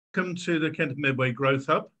Welcome to the Kent and Medway Growth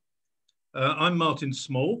Hub. I'm Martin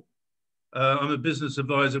Small. I'm a business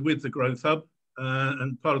advisor with the Growth Hub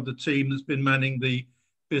and part of the team that's been manning the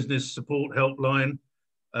business support helpline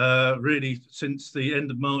really since the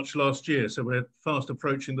end of March last year. So we're fast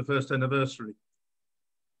approaching the first anniversary.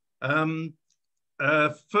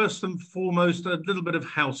 First and foremost, a little bit of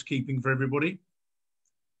housekeeping for everybody.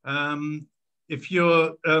 If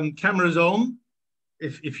your camera's on,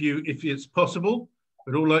 if it's possible,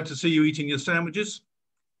 we'd all like to see you eating your sandwiches.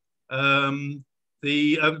 But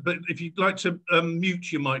if you'd like to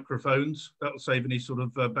mute your microphones, that will save any sort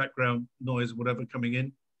of background noise or whatever coming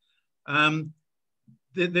in.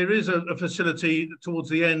 There is a facility towards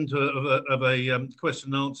the end of a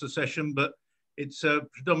question and answer session, but it's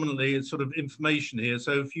predominantly it's sort of information here.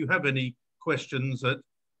 So if you have any questions that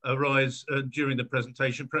arise during the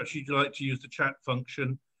presentation, perhaps you'd like to use the chat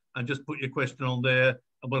function and just put your question on there,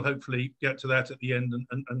 and we'll hopefully get to that at the end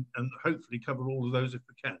and hopefully cover all of those if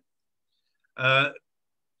we can.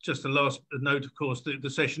 Just a last note, of course, the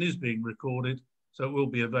session is being recorded, so it will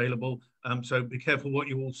be available. So be careful what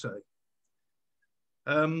you all say.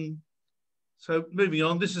 So moving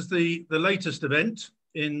on, this is the latest event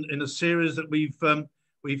in a series that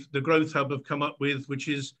the Growth Hub have come up with, which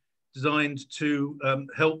is designed to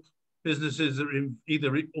help businesses that are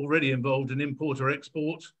either already involved in import or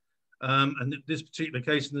export. And in this particular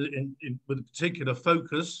case, with a particular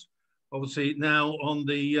focus, obviously now on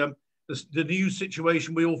the new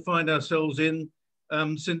situation we all find ourselves in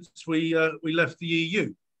since we left the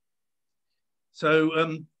EU.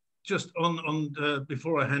 So just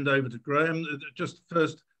before I hand over to Graham, just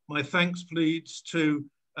first, my thanks please to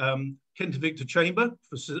Kent Invicta Chamber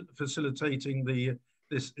for facilitating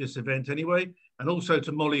this event anyway, and also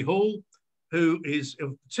to Molly Hall, who is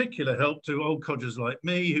of particular help to old codgers like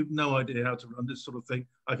me who've no idea how to run this sort of thing.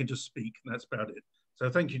 I can just speak and that's about it. So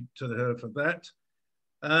thank you to her for that.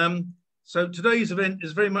 So today's event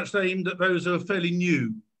is very much aimed at those who are fairly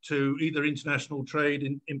new to either international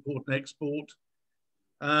trade, import and export,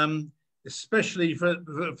 especially for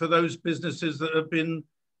those businesses that have been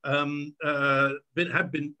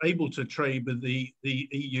able to trade with the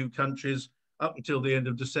EU countries up until the end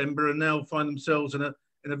of December, and now find themselves in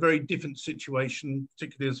a very different situation,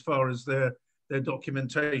 particularly as far as their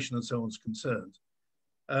documentation and so on is concerned.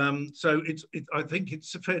 So I think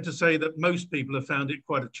it's fair to say that most people have found it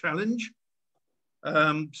quite a challenge.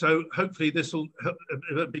 So hopefully this will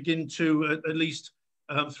begin to at least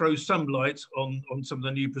throw some light on some of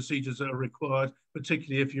the new procedures that are required,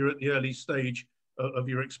 particularly if you're at the early stage of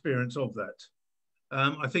your experience of that.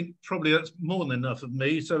 I think probably that's more than enough of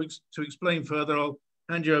me. So to explain further, I'll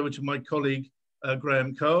hand you over to my colleague,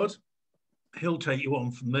 Graham Card. He'll take you on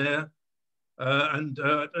from there. And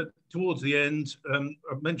towards the end,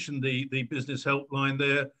 I've mentioned the business helpline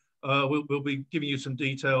there. We'll be giving you some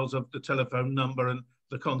details of the telephone number and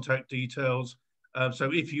the contact details.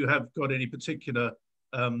 So if you have got any particular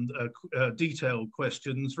detailed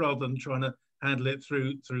questions, rather than trying to handle it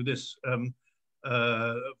through this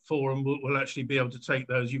forum, we'll actually be able to take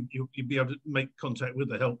those. You'll be able to make contact with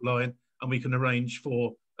the helpline, and we can arrange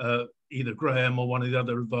for either Graham or one of the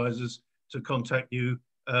other advisors to contact you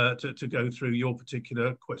to go through your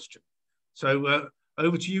particular question. So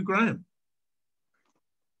over to you, Graham.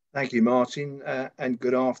 Thank you, Martin, and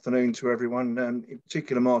good afternoon to everyone. In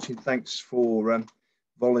particular, Martin, thanks for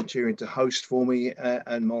volunteering to host for me,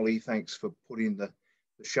 and Molly, thanks for putting the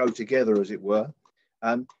show together, as it were.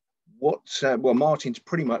 Well, Martin's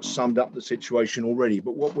pretty much summed up the situation already,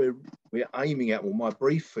 but what we're aiming at, well, my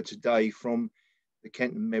brief for today from the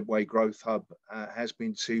Kent and Medway Growth Hub has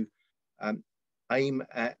been to aim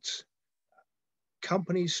at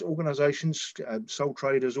companies, organisations, sole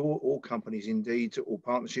traders, or companies indeed, or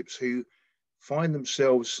partnerships who find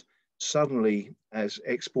themselves suddenly as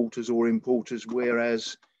exporters or importers,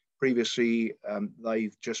 whereas previously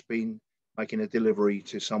they've just been making a delivery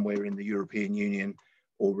to somewhere in the European Union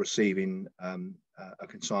or receiving a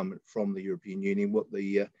consignment from the European Union, what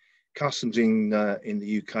the customs in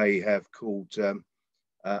the UK have called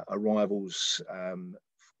arrivals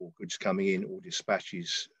for goods coming in or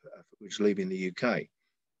dispatches for goods leaving the UK.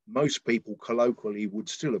 Most people colloquially would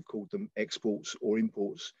still have called them exports or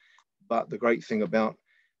imports, but the great thing about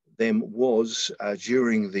them was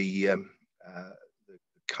during the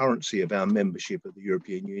currency of our membership of the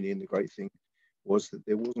European Union, the great thing was that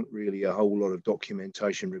there wasn't really a whole lot of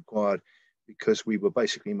documentation required, because we were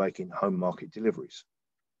basically making home market deliveries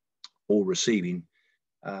or receiving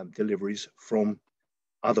deliveries from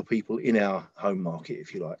other people in our home market,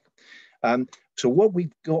 if you like. So what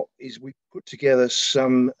we've got is we've put together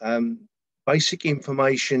some basic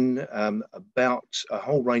information about a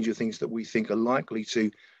whole range of things that we think are likely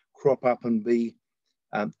to crop up and be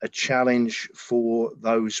a challenge for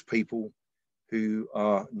those people who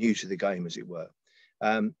are new to the game, as it were.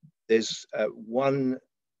 There's one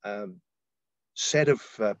set of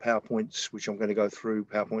PowerPoints which I'm going to go through,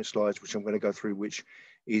 PowerPoint slides which I'm going to go through, which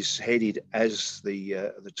is headed, as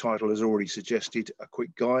the title has already suggested, a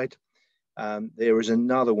quick guide. There is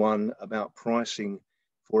another one about pricing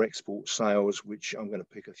for export sales, which I'm going to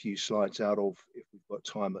pick a few slides out of if we've got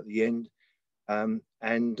time at the end.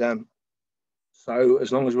 So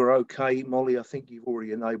as long as we're okay, Molly, I think you've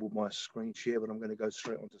already enabled my screen share, but I'm going to go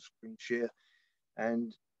straight onto screen share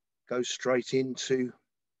and go straight into,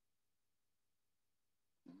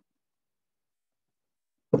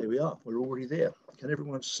 there we are, we're already there. Can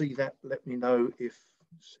everyone see that? Let me know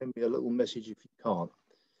send me a little message if you can't.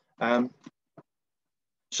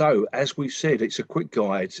 So as we've said, it's a quick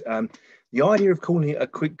guide. The idea of calling it a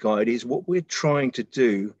quick guide is what we're trying to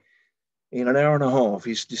do in an hour and a half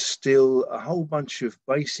is distill a whole bunch of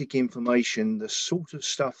basic information, the sort of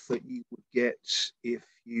stuff that you would get if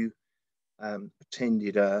you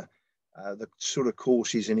attended the sort of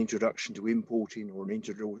courses, an introduction to importing or an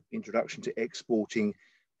introduction to exporting,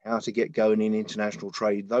 how to get going in international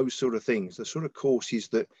trade, those sort of things, the sort of courses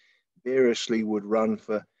that variously would run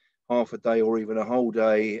for half a day or even a whole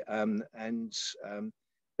day and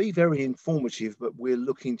be very informative, but we're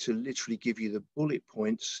looking to literally give you the bullet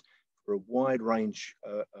points for a wide range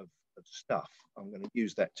of stuff. I'm going to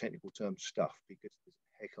use that technical term stuff because there's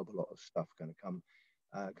a heck of a lot of stuff going to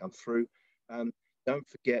come through. Don't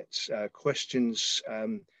forget questions.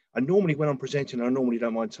 I normally, when I'm presenting, I normally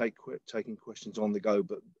don't mind taking questions on the go,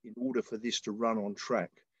 but in order for this to run on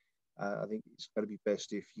track, I think it's going to be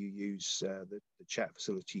best if you use the chat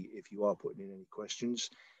facility if you are putting in any questions.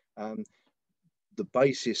 The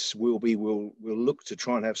basis will be we'll look to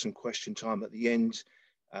try and have some question time at the end,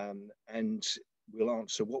 and we'll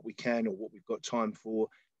answer what we can or what we've got time for,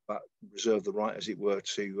 but reserve the right, as it were,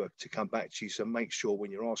 to come back to you. So make sure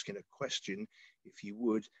when you're asking a question, if you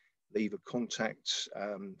would, leave a contact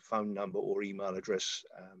phone number or email address,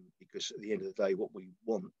 because at the end of the day, what we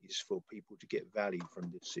want is for people to get value from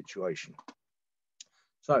this situation.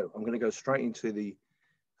 So I'm going to go straight into the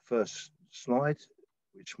first slide,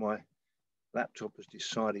 which my laptop has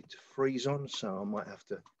decided to freeze on, so I might have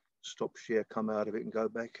to stop share, come out of it and go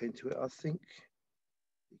back into it, I think,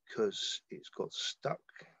 because it's got stuck.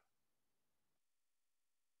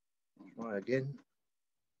 Try again.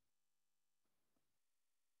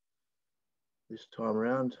 This time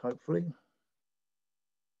around, hopefully.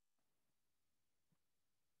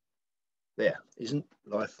 There, isn't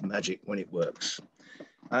life magic when it works?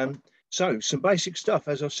 So some basic stuff.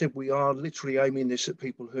 As I said, we are literally aiming this at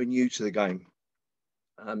people who are new to the game.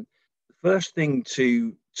 The first thing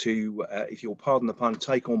to if you'll pardon the pun,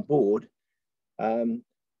 take on board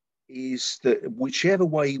is that whichever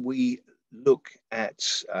way we look at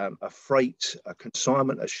a freight, a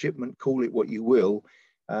consignment, a shipment, call it what you will,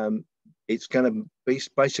 it's going to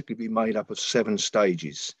basically be made up of 7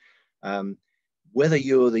 stages. Whether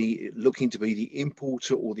you're looking to be the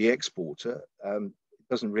importer or the exporter, it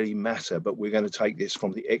doesn't really matter, but we're going to take this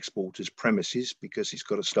from the exporter's premises because it's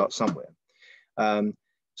got to start somewhere.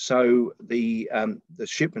 So the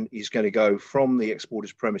shipment is going to go from the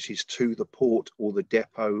exporter's premises to the port or the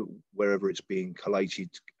depot, wherever it's being collated,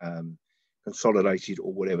 consolidated,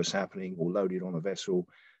 or whatever's happening, or loaded on a vessel.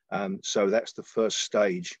 So that's the first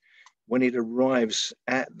stage. When it arrives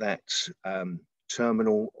at that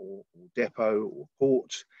terminal or depot or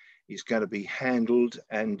port, is going to be handled,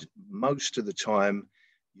 and most of the time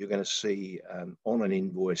you're going to see on an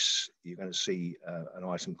invoice, you're going to see an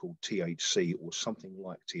item called THC or something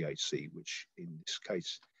like THC, which in this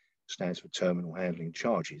case stands for terminal handling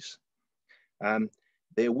charges.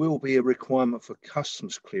 There will be a requirement for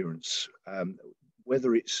customs clearance,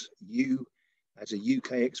 whether it's you as a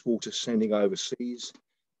UK exporter sending overseas,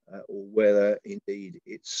 or whether indeed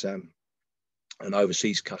it's an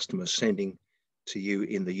overseas customer sending to you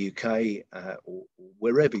in the UK, or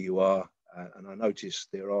wherever you are. And I noticed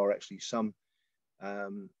there are actually some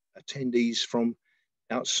attendees from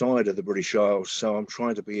outside of the British Isles, so I'm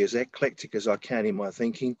trying to be as eclectic as I can in my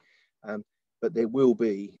thinking, but there will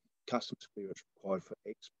be customs clearance required for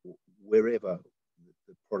export wherever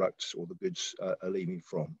the products or the goods are leaving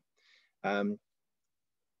from.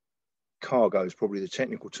 Cargo is probably the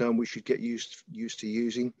technical term we should get used to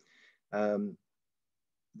using. Then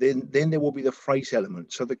there will be the freight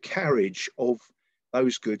element, so the carriage of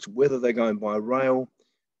those goods, whether they're going by rail,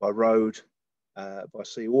 by road, by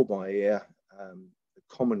sea, or by air. The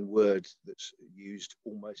common word that's used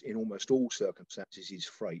in almost all circumstances is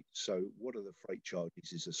freight. So what are the freight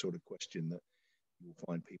charges is a sort of question that you'll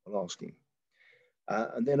find people asking.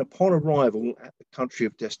 And then upon arrival at the country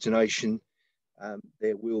of destination,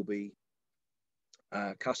 there will be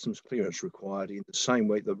customs clearance required in the same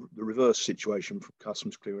way, the reverse situation from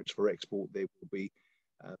customs clearance for export, there will be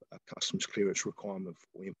a customs clearance requirement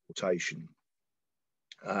for importation.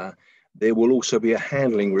 There will also be a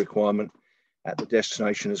handling requirement at the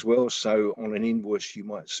destination as well. So on an invoice, you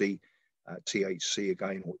might see THC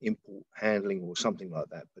again, or import handling or something like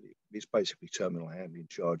that, but it's basically terminal handling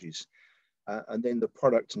charges. And then the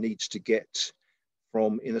product needs to get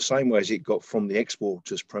from, in the same way as it got from the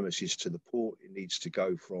exporter's premises to the port, it needs to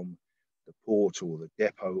go from the port or the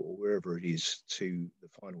depot or wherever it is to the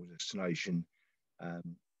final destination,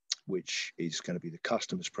 which is going to be the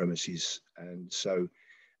customer's premises. And so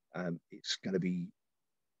it's going to be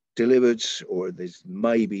delivered, or there's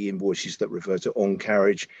maybe invoices that refer to on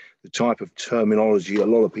carriage. The type of terminology a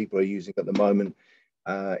lot of people are using at the moment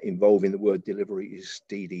involving the word delivery is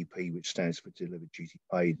DDP, which stands for delivered duty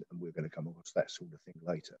paid, and we're going to come across that sort of thing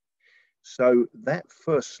later. So that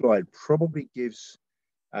first slide probably gives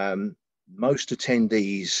most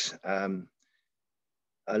attendees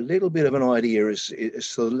a little bit of an idea as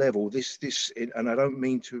to the level. And I don't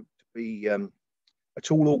mean to be at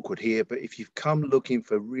all awkward here, but if you've come looking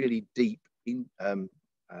for really deep,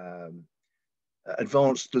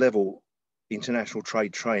 advanced level international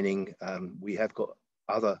trade training, we have got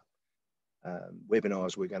other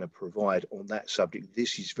webinars we're going to provide on that subject.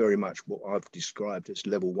 This is very much what I've described as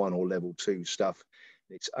level 1 or level 2 stuff.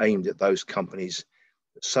 It's aimed at those companies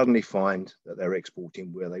that suddenly find that they're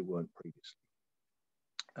exporting where they weren't previously.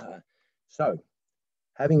 So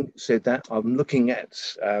having said that, I'm looking at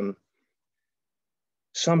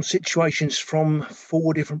some situations from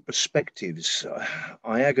 4 different perspectives.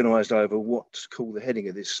 I agonized over what to call the heading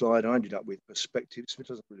of this slide. I ended up with perspectives, which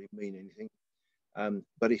doesn't really mean anything.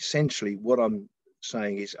 But essentially what I'm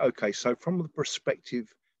saying is, okay, so from the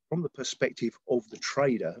perspective of the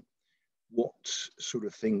trader, what sort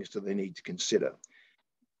of things do they need to consider?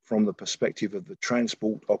 From the perspective of the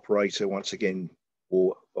transport operator, once again,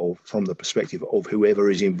 or from the perspective of whoever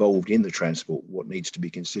is involved in the transport, what needs to be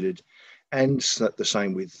considered? And the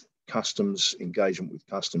same with customs, engagement with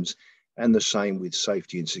customs, and the same with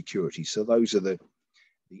safety and security. So those are the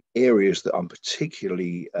areas that I'm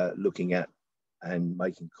particularly looking at and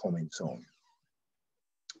making comments on.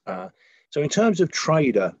 So in terms of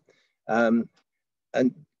trader, and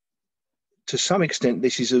to some extent,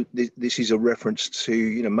 this is a reference to,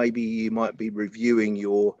 you know, maybe you might be reviewing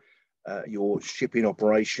your shipping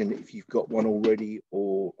operation if you've got one already,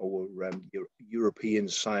 or your European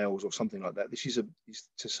sales or something like that. This is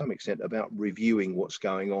to some extent about reviewing what's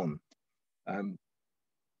going on.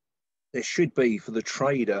 There should be, for the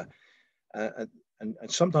trader, and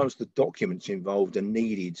sometimes the documents involved are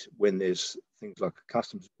needed when there's things like a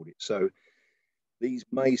customs audit. So these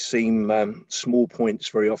may seem small points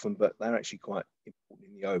very often, but they're actually quite important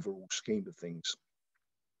in the overall scheme of things.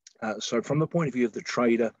 So from the point of view of the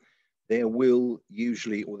trader, there will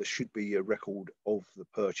usually, or there should be, a record of the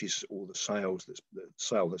purchase or the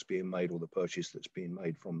sale that's being made, or the purchase that's being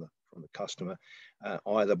made from the customer,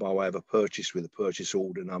 either by way of a purchase with a purchase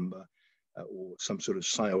order number or some sort of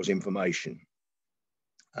sales information.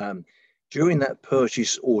 During that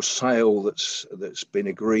purchase or sale that's been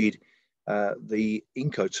agreed, the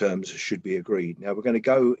Incoterms should be agreed. Now we're going to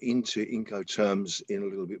go into Incoterms in a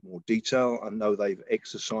little bit more detail. I know they've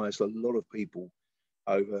exercised a lot of people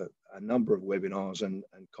over a number of webinars and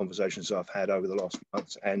conversations I've had over the last few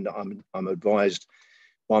months, and I'm advised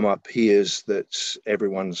by my peers that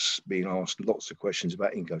everyone's been asked lots of questions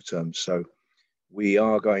about Incoterms. So we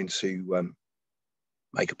are going to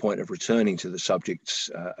make a point of returning to the subjects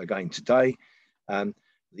again today. The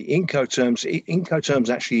Incoterms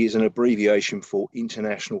actually is an abbreviation for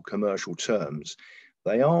International Commercial Terms.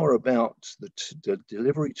 They are about the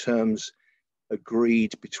delivery terms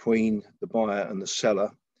agreed between the buyer and the seller.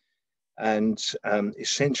 And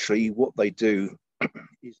essentially what they do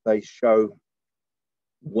is they show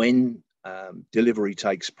when delivery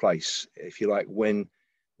takes place, if you like, when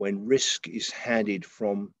risk is handed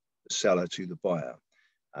from the seller to the buyer.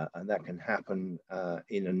 And that can happen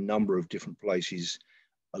in a number of different places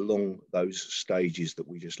along those stages that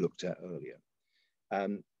we just looked at earlier.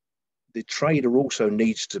 The trader also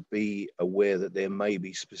needs to be aware that there may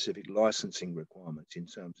be specific licensing requirements in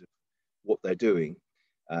terms of what they're doing.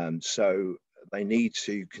 So they need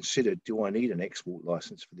to consider, do I need an export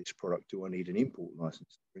license for this product? Do I need an import license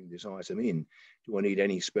to bring this item in? Do I need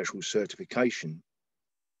any special certification?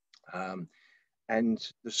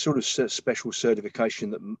 and the sort of special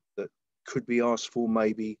certification that could be asked for,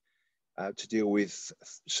 maybe to deal with,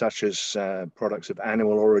 such as products of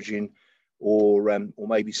animal origin, or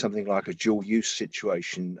maybe something like a dual use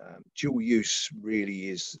situation. Dual use really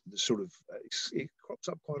is the sort of, it crops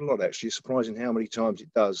up quite a lot actually. It's surprising how many times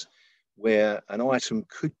it does, where an item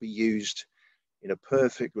could be used in a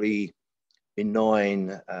perfectly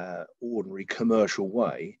benign, ordinary commercial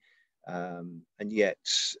way, and yet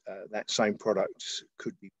that same product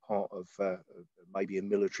could be part of maybe a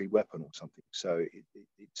military weapon or something. So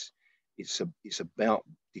it's about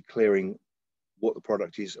declaring what the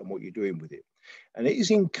product is and what you're doing with it. And it is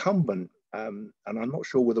incumbent, and I'm not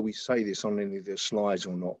sure whether we say this on any of the slides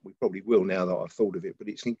or not, we probably will now that I've thought of it, but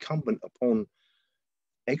it's incumbent upon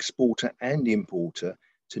exporter and importer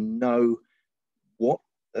to know what,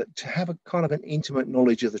 to have a kind of an intimate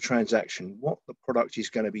knowledge of the transaction, what the product is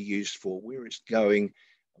going to be used for, where it's going,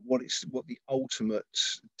 what the ultimate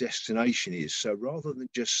destination is. So rather than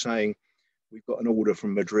just saying, we've got an order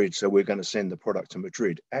from Madrid, so we're going to send the product to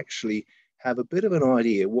Madrid, actually have a bit of an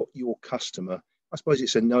idea what your customer, I suppose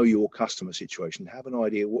it's a know your customer situation, have an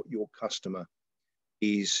idea what your customer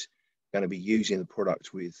is going to be using the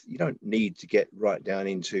product with. You don't need to get right down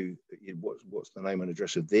into what's the name and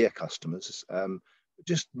address of their customers, but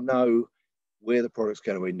just know where the product's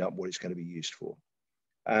going to end up, what it's going to be used for.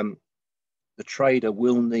 The trader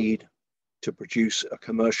will need to produce a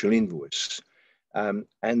commercial invoice. And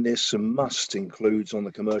there's some must includes on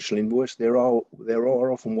the commercial invoice. There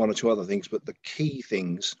are often one or two other things, but the key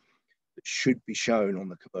things that should be shown on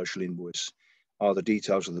the commercial invoice are the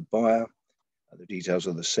details of the buyer, the details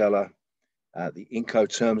of the seller, the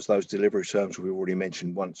Incoterms, those delivery terms we've already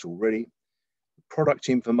mentioned once already, product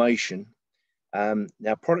information.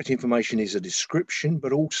 Now, product information is a description,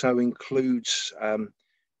 but also includes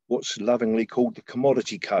what's lovingly called the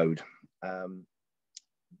commodity code.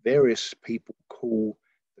 Various people call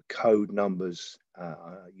the code numbers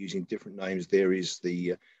using different names. There is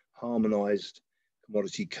the harmonized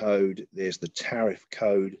commodity code, there's the tariff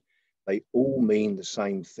code. They all mean the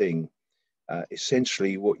same thing.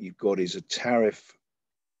 Essentially, what you've got is a tariff,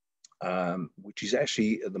 which is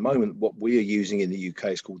actually at the moment what we are using in the UK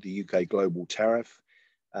is called the UK Global Tariff.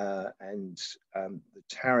 And the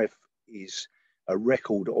tariff is a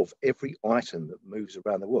record of every item that moves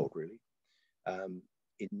around the world, really.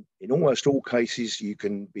 In almost all cases, you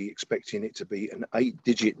can be expecting it to be an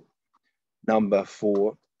 8-digit number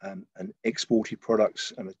for an exported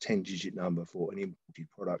product and a 10-digit number for an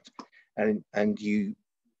imported product. And you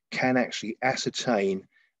can actually ascertain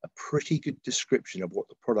a pretty good description of what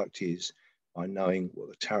the product is by knowing what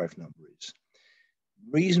the tariff number is.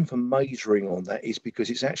 Reason for majoring on that is because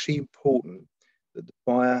it's actually important that the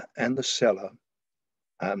buyer and the seller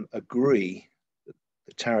agree that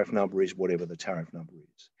the tariff number is whatever the tariff number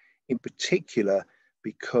is. In particular,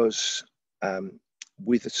 because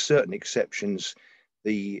with certain exceptions,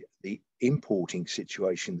 the importing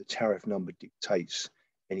situation, the tariff number dictates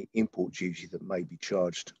any import duty that may be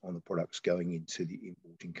charged on the products going into the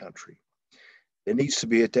importing country. There needs to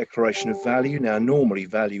be a declaration of value. Now, normally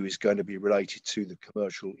value is going to be related to the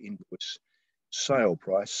commercial invoice sale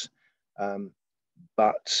price,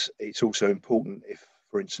 but it's also important if,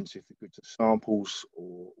 for instance, if the goods are samples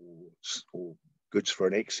or goods for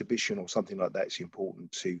an exhibition or something like that, it's important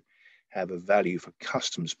to have a value for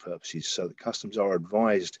customs purposes, so that customs are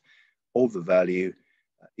advised of the value,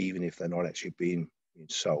 even if they're not actually being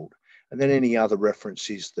sold. And then any other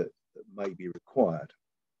references that may be required.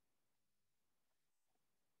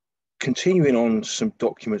 Continuing on some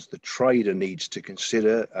documents the trader needs to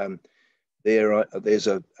consider, there's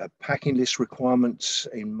a packing list requirements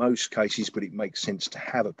in most cases, but it makes sense to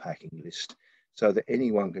have a packing list so that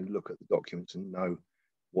anyone can look at the documents and know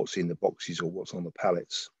what's in the boxes or what's on the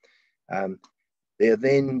pallets. There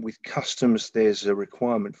then, with customs, there's a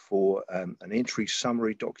requirement for an entry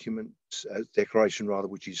summary document, declaration rather,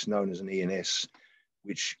 which is known as an ENS,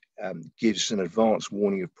 which gives an advance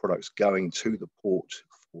warning of products going to the port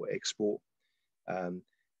for export.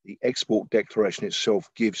 The export declaration itself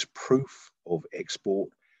gives proof of export,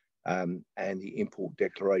 and the import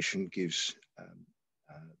declaration gives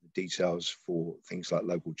the details for things like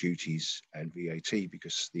local duties and VAT,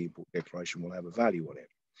 because the import declaration will have a value on it.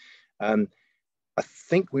 I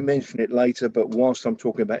think we mentioned it later, but whilst I'm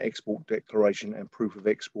talking about export declaration and proof of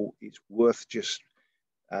export, it's worth just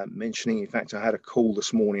mentioning. In fact, I had a call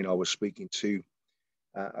this morning. I was speaking to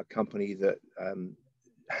a company that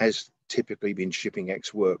has typically been shipping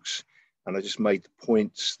ex works, and I just made the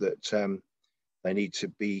points that they need to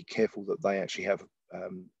be careful that they actually have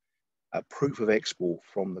a proof of export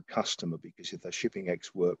from the customer, because if they're shipping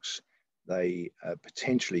ex works they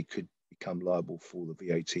potentially could become liable for the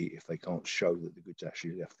VAT if they can't show that the goods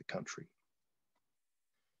actually left the country.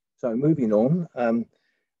 So moving on,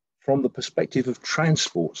 from the perspective of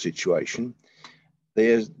transport situation,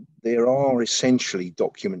 there are essentially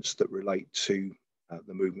documents that relate to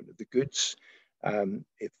the movement of the goods.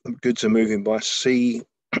 If the goods are moving by sea,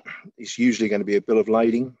 it's usually going to be a bill of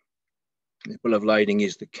lading. The bill of lading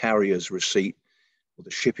is the carrier's receipt or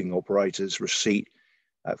the shipping operator's receipt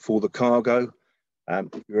for the cargo.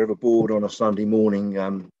 If you're ever bored on a Sunday morning,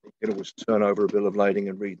 you can always turn over a bill of lading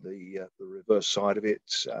and read the reverse side of it,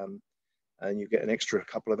 and you get an extra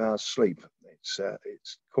couple of hours sleep. It's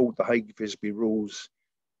called the Hague-Visby Rules,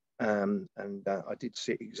 and I did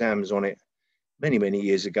sit exams on it many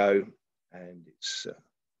years ago, and it's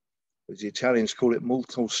as the Italians call it,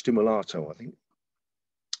 molto stimolato, I think.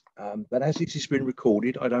 But as it has been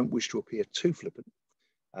recorded, I don't wish to appear too flippant.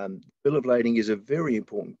 Bill of lading is a very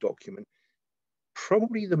important document.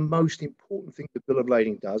 Probably the most important thing the bill of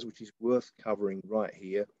lading does, which is worth covering right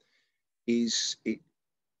here, is it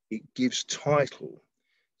gives title.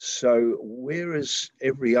 So whereas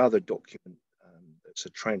every other document that's a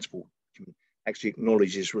transport document actually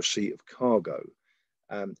acknowledges receipt of cargo,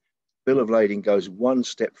 bill of lading goes one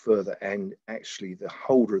step further, and actually the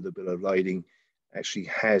holder of the bill of lading actually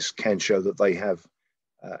can show that they have,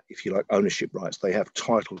 if you like, ownership rights. They have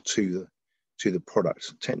title to the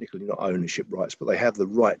product. Technically not ownership rights, but they have the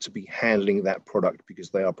right to be handling that product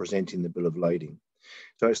because they are presenting the bill of lading.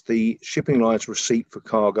 So it's the shipping line's receipt for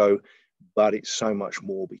cargo, but it's so much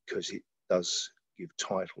more because it does give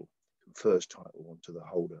title, confers title onto the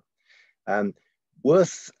holder.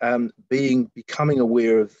 Worth becoming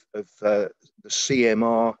aware of the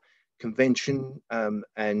CMR convention,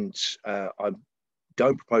 and I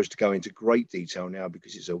don't propose to go into great detail now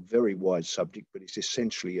because it's a very wide subject, but it's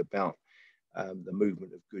essentially about the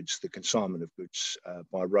movement of goods, the consignment of goods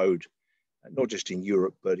by road, not just in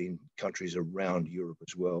Europe, but in countries around Europe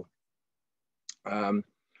as well.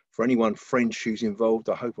 For anyone French who's involved,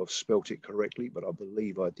 I hope I've spelt it correctly, but I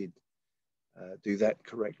believe I did do that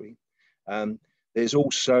correctly. There's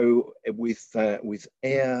also with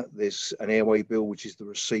air, there's an airway bill, which is the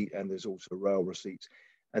receipt, and there's also rail receipts.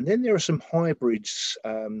 And then there are some hybrids,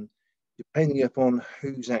 depending upon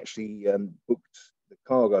who's actually booked the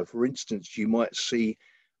cargo. For instance, you might see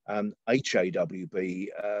HAWB,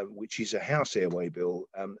 which is a house airway bill.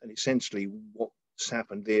 And essentially what's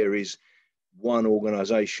happened there is one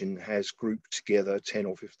organization has grouped together 10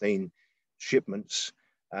 or 15 shipments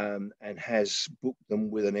and has booked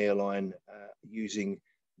them with an airline using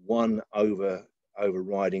one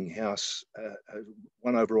overriding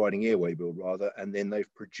airway bill rather, and then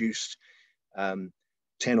they've produced 10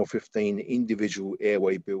 or 15 individual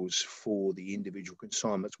airway bills for the individual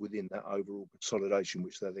consignments within that overall consolidation,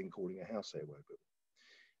 which they're then calling a house airway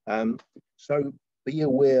bill. So be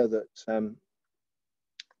aware that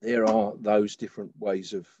there are those different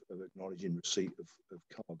ways of acknowledging receipt of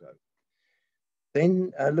cargo.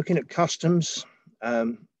 Then looking at customs,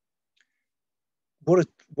 what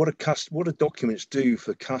do documents do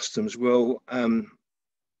for customs? Well,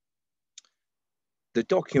 the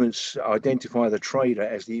documents identify the trader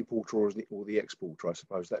as the importer or the exporter. I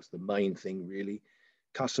suppose that's the main thing, really.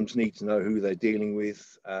 Customs need to know who they're dealing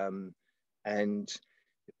with, and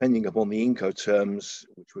depending upon the Incoterms,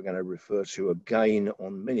 which we're going to refer to again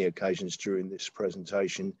on many occasions during this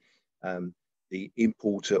presentation, the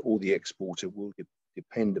importer or the exporter will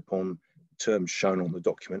depend upon the terms shown on the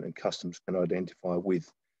document, and customs can identify with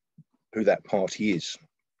who that party is.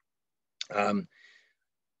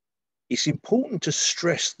 It's important to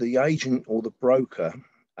stress the agent or the broker,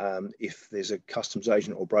 if there's a customs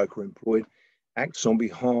agent or broker employed, acts on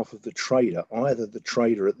behalf of the trader, either the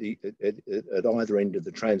trader at either end of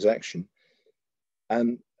the transaction.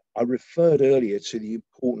 I referred earlier to the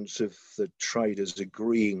importance of the traders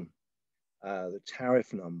agreeing the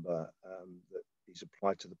tariff number that is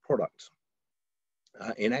applied to the product.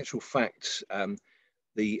 In actual fact,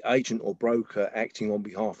 the agent or broker acting on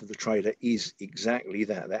behalf of the trader is exactly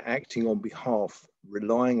that. They're acting on behalf,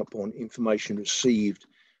 relying upon information received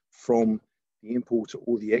from the importer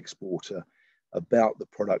or the exporter about the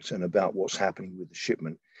product and about what's happening with the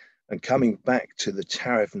shipment. And coming back to the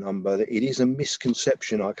tariff number, it is a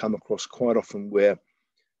misconception I come across quite often where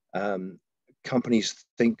companies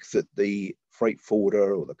think that the freight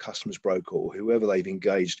forwarder or the customs broker or whoever they've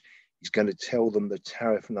engaged is going to tell them the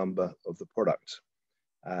tariff number of the product.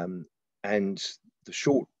 And the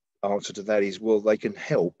short answer to that is, well, they can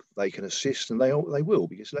help, they can assist, and they will,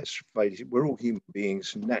 because let's face it, we're all human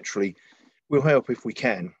beings, and naturally we'll help if we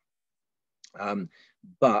can.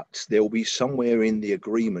 but there will be somewhere in the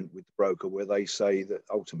agreement with the broker where they say that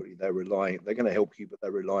ultimately they're going to help you, but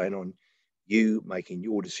they're relying on you making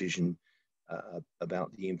your decision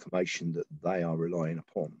about the information that they are relying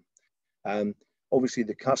upon. Obviously,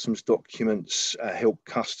 the customs documents help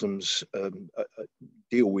customs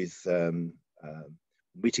deal with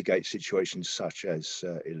mitigate situations such as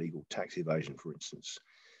illegal tax evasion, for instance.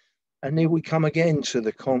 And then we come again to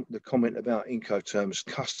the comment about Incoterms.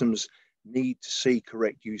 Customs need to see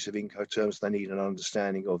correct use of Incoterms. They need an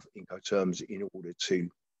understanding of Incoterms in order to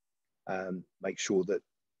make sure that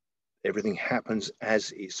everything happens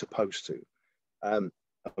as it's supposed to. And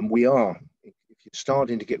we are, if you're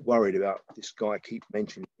starting to get worried about this guy keep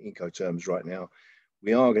mentioning Incoterms right now,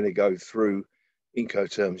 we are going to go through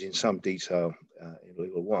Incoterms in some detail in a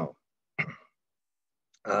little while.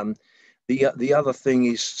 The other thing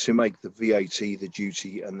is to make the VAT, the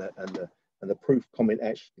duty, and the proof comment.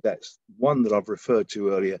 Actually, that's one that I've referred to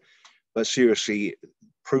earlier, but seriously,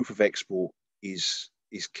 proof of export is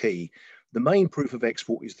key. The main proof of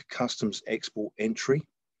export is the customs export entry,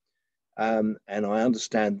 and I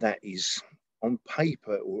understand that is on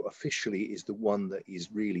paper or officially is the one that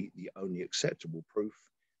is really the only acceptable proof.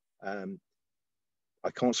 I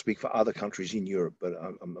can't speak for other countries in Europe, but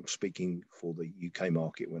I'm speaking for the UK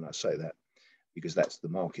market when I say that, because that's the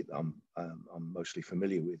market that I'm mostly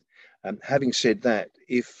familiar with. Having said that,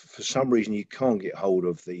 if for some reason you can't get hold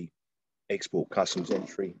of the export customs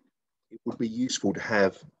entry, it would be useful to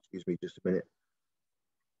have, excuse me just a minute,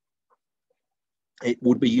 it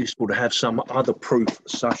would be useful to have some other proof,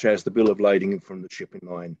 such as the bill of lading from the shipping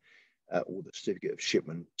line or the certificate of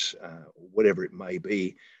shipment, or whatever it may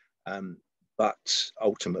be. But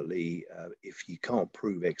ultimately, if you can't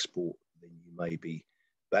prove export, then you may be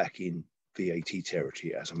back in VAT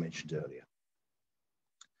territory, as I mentioned earlier.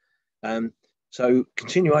 So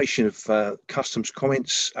continuation of customs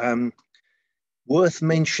comments. Worth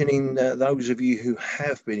mentioning those of you who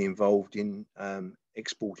have been involved in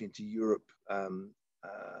exporting to Europe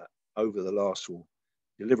over the last, or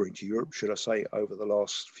delivering to Europe, should I say, over the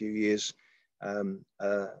last few years.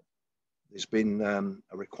 There's been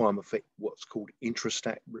a requirement for what's called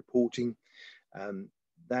intrastat reporting.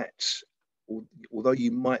 That, although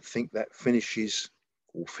you might think that finishes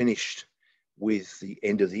or finished with the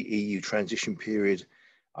end of the EU transition period,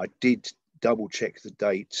 I did double check the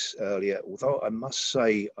dates earlier, although I must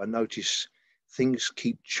say I notice things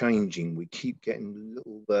keep changing. We keep getting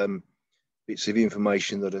little bits of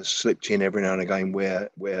information that are slipped in every now and again where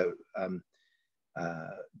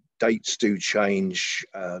dates do change,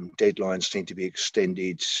 deadlines seem to be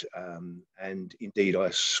extended, and indeed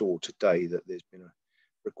I saw today that there's been a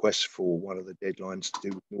request for one of the deadlines to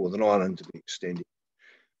do with Northern Ireland to be extended.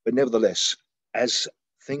 But nevertheless, as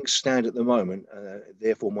things stand at the moment,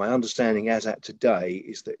 therefore my understanding as at today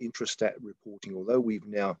is that intrastat reporting, although we've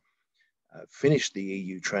now finished the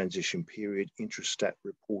EU transition period, intrastat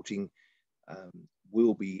reporting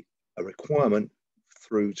will be a requirement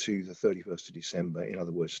through to the 31st of December, in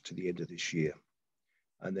other words, to the end of this year.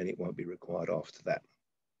 And then it won't be required after that.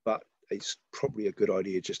 But it's probably a good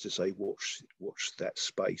idea just to say, watch that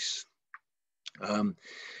space. And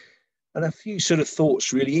a few sort of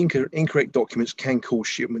thoughts, really. Incorrect documents can cause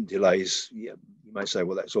shipment delays. Yeah, you may say,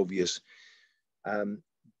 well, that's obvious.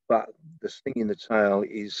 But the sting in the tail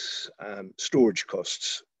is storage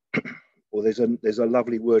costs. Or there's a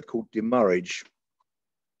lovely word called demurrage,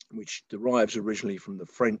 which derives originally from the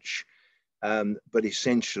French, but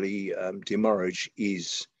essentially demurrage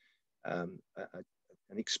is an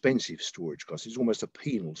expensive storage cost. It's almost a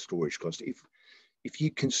penal storage cost. If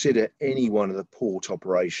you consider any one of the port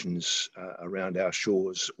operations around our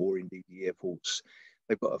shores or indeed the airports,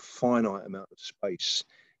 they've got a finite amount of space.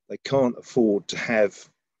 They can't afford to have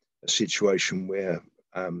a situation where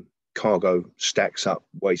cargo stacks up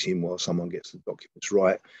waiting while someone gets the documents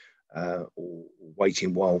right, or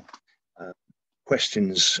waiting while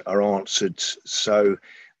questions are answered. So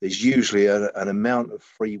there's usually an amount of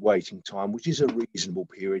free waiting time, which is a reasonable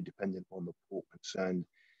period depending on the port concerned.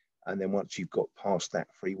 And then once you've got past that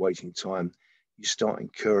free waiting time, you start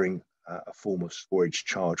incurring a form of storage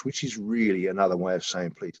charge, which is really another way of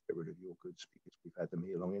saying, please get rid of your goods because we've had them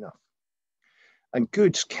here long enough. And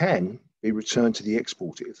goods can be returned to the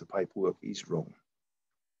exporter if the paperwork is wrong.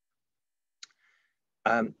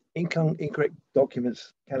 Incorrect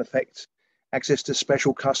documents can affect access to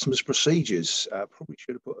special customs procedures. Probably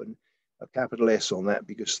should have put a capital S on that,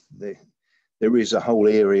 because there is a whole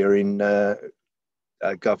area in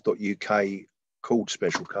gov.uk called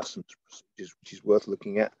special customs procedures, which is worth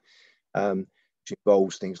looking at, which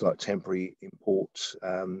involves things like temporary imports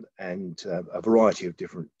and a variety of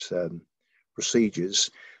different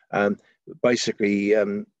procedures. Basically,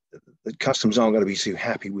 the customs aren't going to be too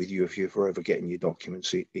happy with you if you're forever getting your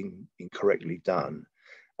documents incorrectly done.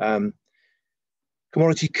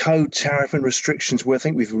 Commodity code, tariff and restrictions. Well, I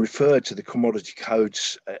think we've referred to the commodity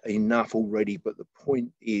codes enough already, but the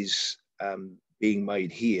point is being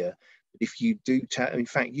made here. If you do tap, in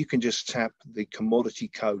fact, you can just tap the commodity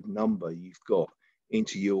code number you've got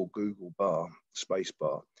into your Google bar, space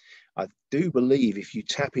bar. I do believe if you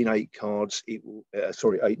tap in 8 cards, it will,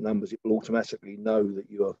 8 numbers, it will automatically know that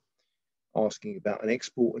you're asking about an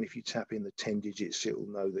export. And if you tap in the 10 digits, it will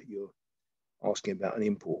know that you're asking about an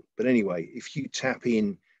import. But anyway, if you tap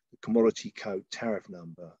in the commodity code tariff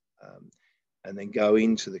number and then go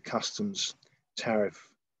into the customs tariff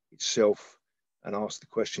itself and ask the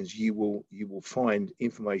questions, you will find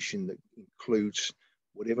information that includes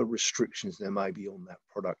whatever restrictions there may be on that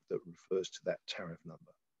product that refers to that tariff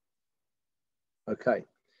number. Okay,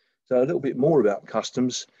 so a little bit more about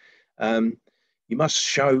customs. You must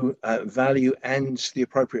show value and the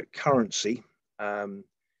appropriate currency.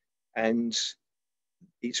 And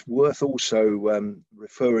it's worth also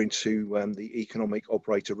referring to the Economic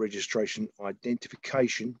Operator Registration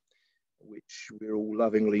Identification, which we're all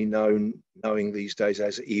lovingly knowing these days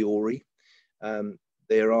as EORI.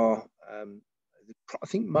 There are, I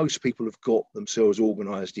think most people have got themselves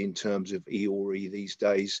organised in terms of EORI these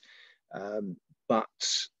days,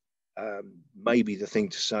 but maybe the thing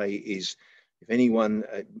to say is, if anyone,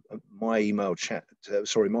 my email address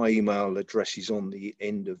is on the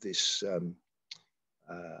end of this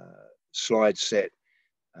slide set.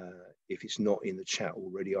 If it's not in the chat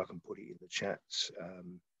already, I can put it in the chat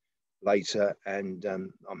later, and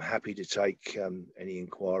I'm happy to take any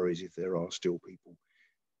inquiries if there are still people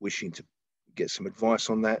wishing to get some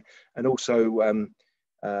advice on that. And also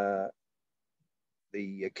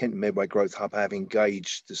the Kent and Medway Growth Hub have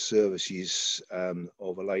engaged the services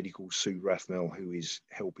of a lady called Sue Rathmell, who is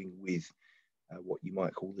helping with what you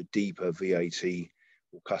might call the deeper VAT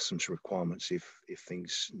or customs requirements if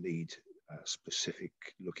things need specific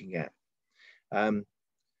looking at.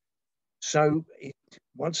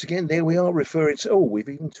 Once again, there we are referring to, we've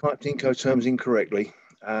even typed Incoterms incorrectly,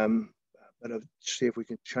 but I'll see if we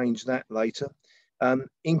can change that later.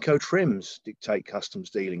 Incoterms dictate customs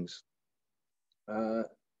dealings. The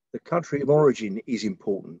country of origin is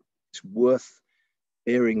important. It's worth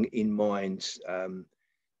bearing in mind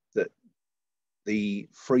that the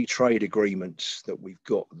free trade agreements that we've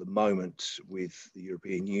got at the moment with the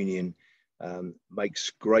European Union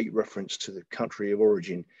makes great reference to the country of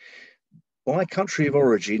origin. By country of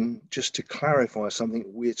origin, just to clarify something,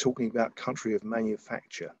 we're talking about country of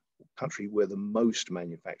manufacture, country where the most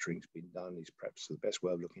manufacturing has been done is perhaps the best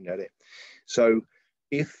way of looking at it. So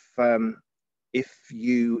if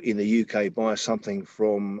you in the UK buy something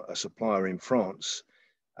from a supplier in France,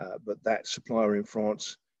 but that supplier in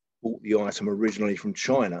France bought the item originally from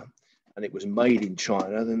China and it was made in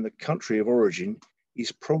China, then the country of origin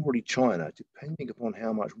is probably China, depending upon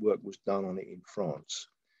how much work was done on it in France.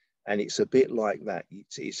 And it's a bit like that.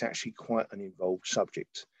 It's actually quite an involved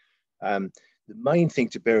subject. The main thing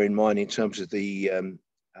to bear in mind in terms of the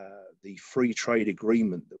free trade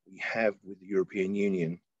agreement that we have with the European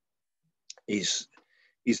Union is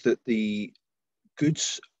that the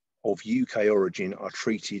goods of UK origin are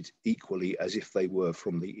treated equally as if they were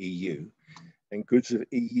from the EU, and goods of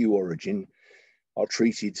EU origin are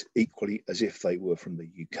treated equally as if they were from the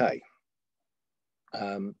UK.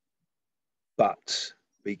 But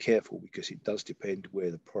be careful, because it does depend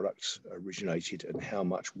where the products originated and how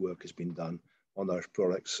much work has been done on those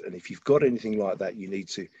products. And if you've got anything like that, you need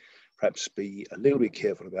to perhaps be a little bit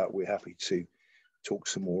careful about. We're happy to talk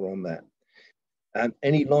some more on that.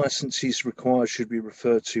 Any licenses required should be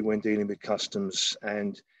referred to when dealing with customs.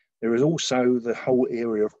 And there is also the whole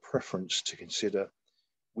area of preference to consider,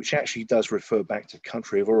 which actually does refer back to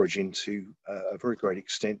country of origin to a very great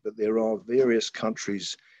extent. But there are various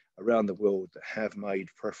countries around the world that have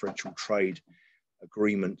made preferential trade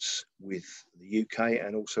agreements with the UK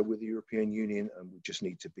and also with the European Union, and we just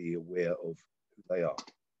need to be aware of who they are.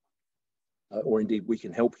 Or indeed, we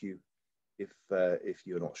can help you if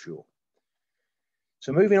you're not sure.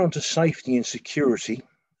 So moving on to safety and security,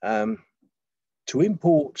 to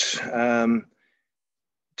import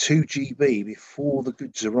 2 GB before the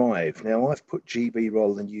goods arrive. Now I've put GB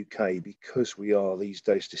rather than UK because we are these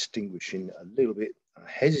days distinguishing a little bit. I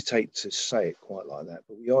hesitate to say it quite like that,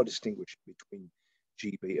 but we are distinguishing between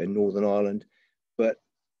GB and Northern Ireland. But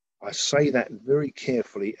I say that very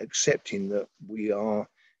carefully, accepting that we are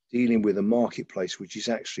dealing with a marketplace which is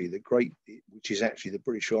actually the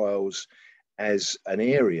British Isles as an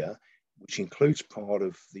area, which includes part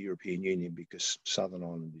of the European Union because Southern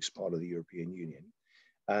Ireland is part of the European Union,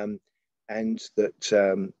 and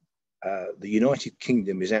that the United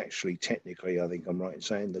Kingdom is actually technically, I think I'm right in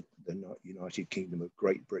saying, that the United Kingdom of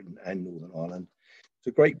Great Britain and Northern Ireland.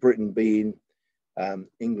 So Great Britain being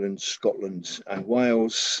England, Scotland and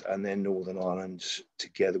Wales, and then Northern Ireland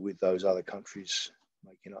together with those other countries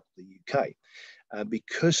making up the UK.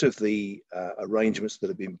 Because of the arrangements that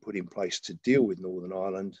have been put in place to deal with Northern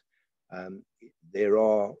Ireland, there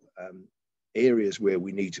are areas where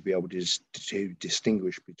we need to be able to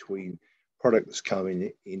distinguish between product that's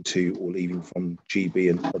coming into or leaving from GB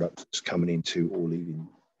and product that's coming into or leaving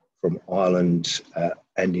from Ireland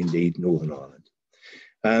and indeed Northern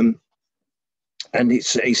Ireland. And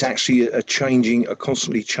it's actually a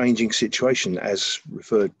constantly changing situation, as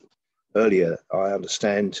referred earlier. I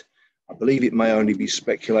believe it may only be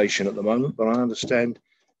speculation at the moment, but I understand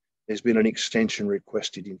there's been an extension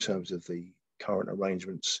requested in terms of the current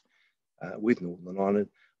arrangements with Northern Ireland.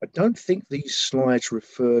 I don't think these slides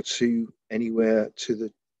refer to anywhere to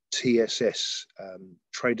the TSS,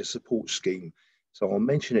 Trader Support Scheme. So I'll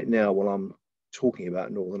mention it now while I'm talking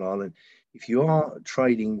about Northern Ireland. If you are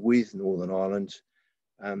trading with Northern Ireland,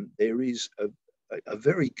 there is a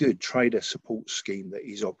very good trader support scheme that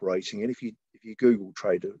is operating. And if you Google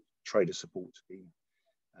trader support scheme,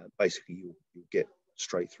 basically you'll get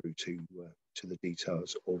straight through to the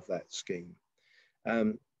details of that scheme.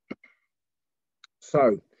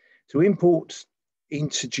 So to import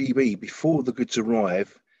into GB before the goods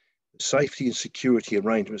arrive, the safety and security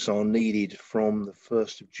arrangements are needed from the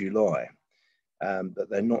 1st of July, but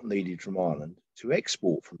they're not needed from Ireland. To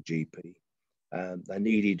export from GB, they're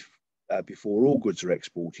needed before all goods are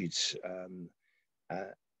exported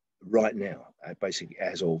right now, basically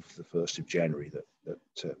as of the 1st of January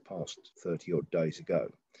that passed 30 odd days ago.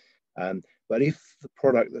 But if the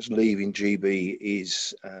product that's leaving GB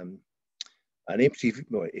is an empty,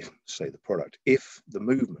 well, if the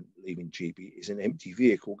movement leaving GB is an empty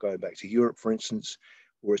vehicle going back to Europe, for instance,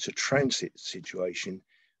 or it's a transit situation,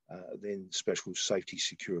 then special safety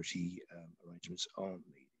security arrangements aren't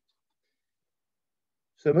needed.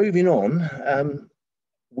 So moving on,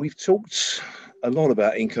 we've talked a lot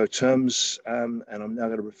about Incoterms, and I'm now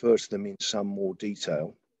going to refer to them in some more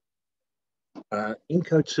detail.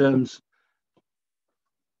 Incoterms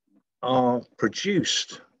are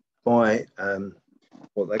produced by,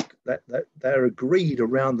 they're agreed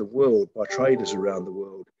around the world by traders around the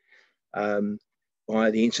world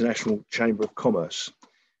by the International Chamber of Commerce.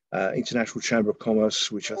 International Chamber of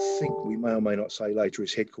Commerce, which I think we may or may not say later,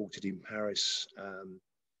 is headquartered in Paris.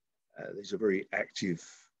 There's a very active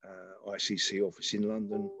ICC office in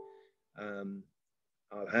London.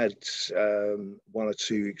 I've had one or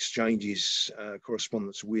two exchanges,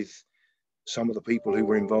 correspondence with some of the people who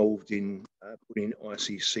were involved in putting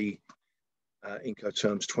ICC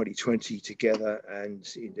Incoterms 2020 together,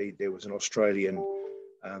 and indeed there was an Australian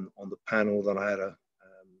on the panel that I had a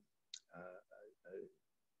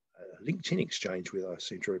LinkedIn exchange with, I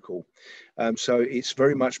seem to recall. So it's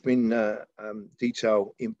very much been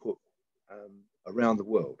detailed input around the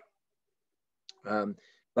world.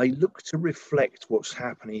 They look to reflect what's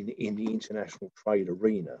happening in the international trade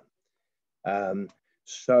arena.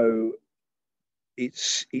 So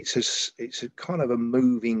it's a kind of a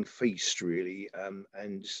moving feast, really,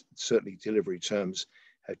 and certainly delivery terms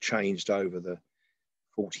have changed over the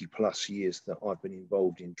 40 plus years that I've been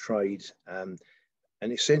involved in trade.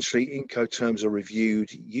 And essentially, Incoterms are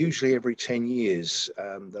reviewed usually every 10 years.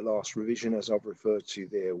 The last revision, as I've referred to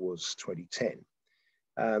there, was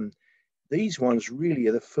 2010. These ones really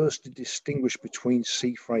are the first to distinguish between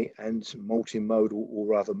sea freight and multimodal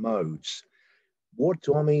or other modes. What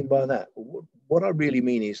do I mean by that? What I really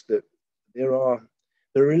mean is that there are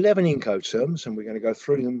 11 Incoterms, and we're going to go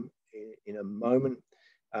through them in a moment.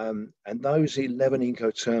 And those 11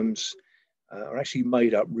 Incoterms are actually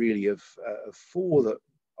made up really of 4 that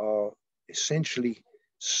are essentially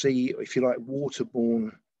sea, if you like,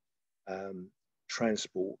 waterborne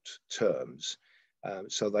transport terms.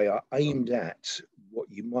 So they are aimed at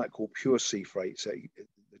what you might call pure sea freight, so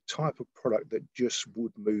the type of product that just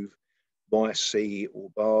would move by sea or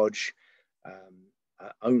barge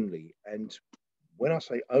only. And when I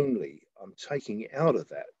say only, I'm taking it out of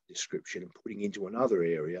that description and putting into another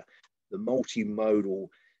area the multimodal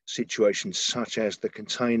situations, such as the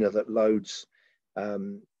container that loads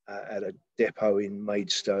at a depot in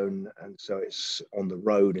Maidstone, and so it's on the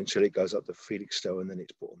road until it goes up to Felixstowe, and then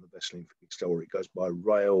it's put on the vessel in Felixstowe, or it goes by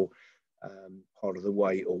rail part of the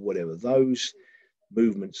way, or whatever. Those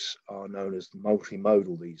movements are known as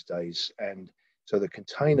multimodal these days, and so the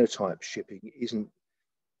container type shipping isn't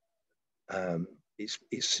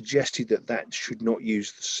it's suggested that that should not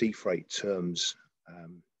use the sea freight terms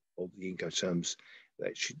of the Incoterms,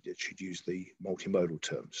 that it should use the multimodal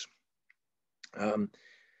terms.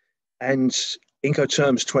 And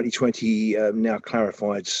Incoterms 2020 now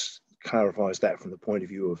clarifies that from the point of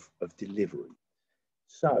view of delivery.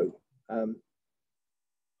 So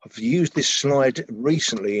I've used this slide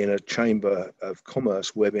recently in a Chamber of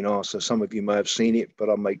Commerce webinar, so some of you may have seen it, but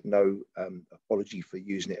I'll make no apology for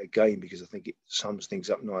using it again because I think it sums things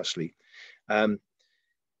up nicely.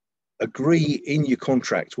 Agree in your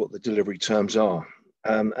contract what the delivery terms are,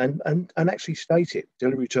 and actually state it.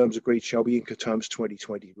 Delivery terms agreed shall be Incoterms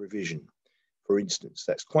 2020 revision, for instance.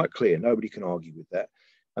 That's quite clear. Nobody can argue with that.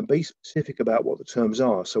 And be specific about what the terms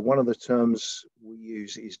are. So one of the terms we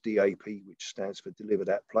use is DAP, which stands for delivered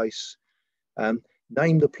at place.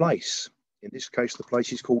 Name the place. In this case, the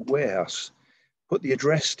place is called warehouse. Put the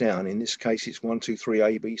address down. In this case, it's 123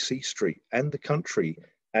 ABC Street, and the country,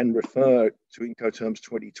 and refer to Incoterms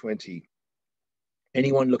 2020.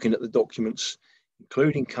 Anyone looking at the documents,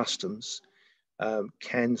 including customs,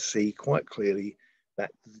 can see quite clearly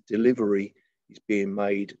that the delivery is being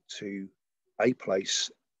made to a place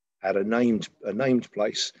at a named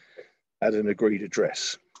place at an agreed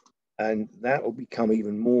address. And that will become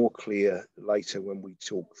even more clear later when we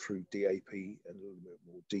talk through DAP in a little bit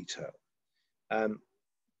more detail.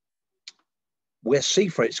 Where sea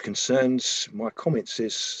freight's concerned, my comment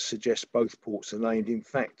suggests both ports are named. In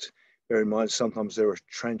fact, bear in mind, sometimes there are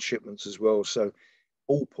transshipments as well. So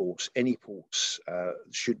all ports, any ports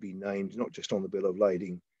should be named, not just on the bill of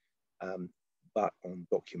lading, but on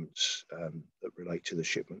documents that relate to the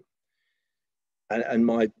shipment. And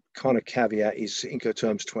my kind of caveat is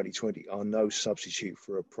Incoterms 2020 are no substitute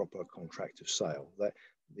for a proper contract of sale.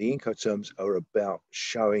 The Incoterms are about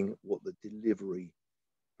showing what the delivery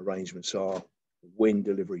arrangements are, when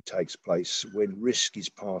delivery takes place, when risk is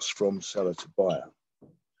passed from seller to buyer.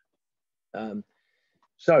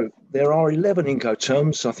 So there are 11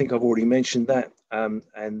 Incoterms. I think I've already mentioned that.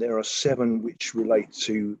 And there are 7 which relate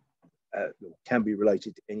to, can be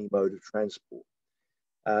related to any mode of transport.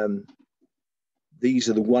 These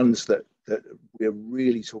are the ones that we're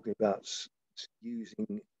really talking about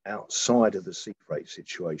using outside of the sea freight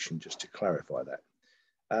situation, just to clarify that.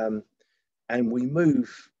 And we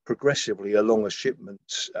move progressively along a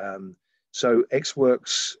shipment. So Ex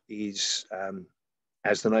Works is,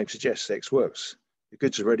 as the name suggests, Ex Works. The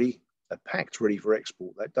goods are ready, are packed ready for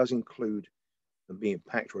export. That does include them being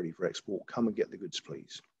packed ready for export. Come and get the goods,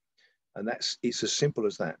 please. And it's as simple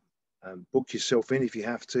as that. Book yourself in if you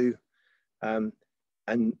have to.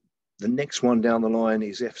 And the next one down the line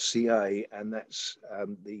is FCA, and that's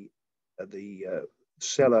the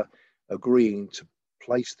seller agreeing to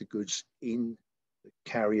place the goods in the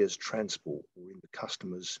carrier's transport or in the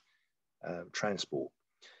customer's transport.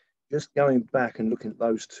 Just going back and looking at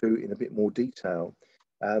those two in a bit more detail.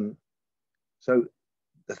 So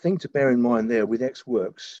the thing to bear in mind there with Ex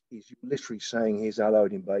Works is you're literally saying, here's our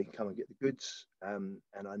loading bay, come and get the goods. And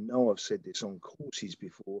I know I've said this on courses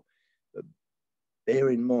before, but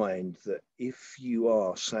bear in mind that if you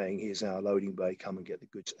are saying, here's our loading bay, come and get the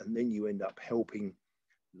goods, and then you end up helping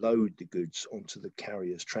load the goods onto the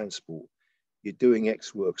carrier's transport, you're doing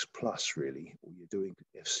Ex Works Plus, really, or you're doing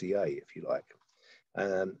FCA, if you like.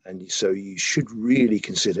 And so you should really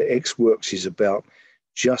consider Ex Works is about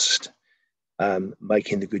just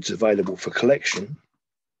making the goods available for collection,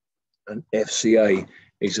 and FCA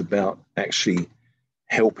is about actually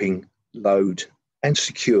helping load and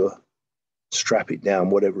secure, strap it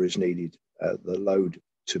down, whatever is needed, the load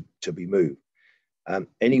to be moved.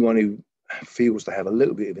 Anyone who feels they have a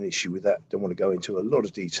little bit of an issue with that, don't want to go into a lot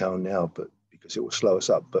of detail now, but because it will slow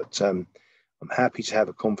us up. But I'm happy to have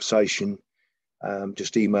a conversation.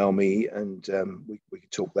 Just email me, and we can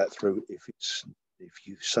talk that through if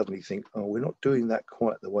you suddenly think, oh, we're not doing that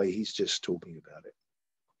quite the way he's just talking about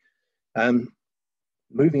it.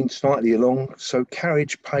 Moving slightly along, so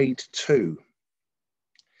carriage paid to.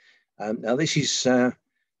 Now this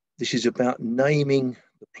is about naming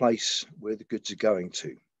the place where the goods are going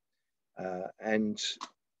to, and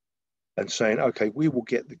saying, okay, we will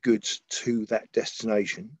get the goods to that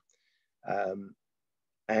destination,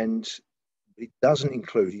 and it doesn't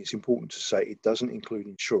include, it's important to say, it doesn't include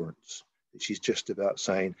insurance. This is just about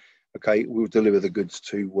saying, okay, we'll deliver the goods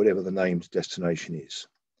to whatever the named destination is.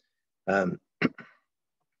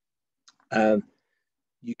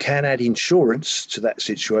 You can add insurance to that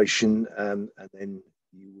situation, and then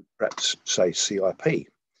you would perhaps say CIP.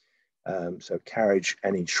 So carriage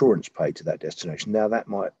and insurance paid to that destination. Now that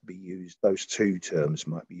might be used, those two terms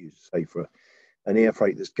might be used, say, for an air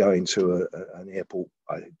freight that's going to an airport,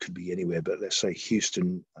 it could be anywhere, but let's say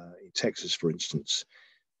Houston in Texas, for instance.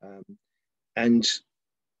 And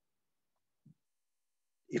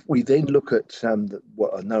if we then look at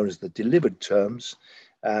what are known as the delivered terms,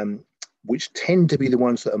 which tend to be the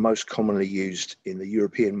ones that are most commonly used in the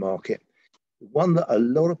European market, one that a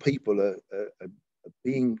lot of people are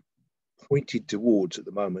being pointed towards at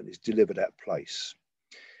the moment is delivered at place.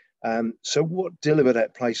 So what delivered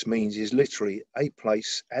at place means is literally a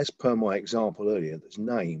place, as per my example earlier, that's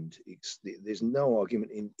named. There's no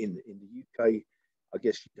argument in the UK. I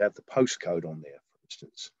guess you'd have the postcode on there, for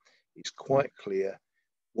instance. It's quite clear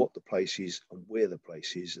what the place is and where the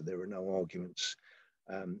place is. There are no arguments,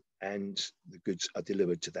 and the goods are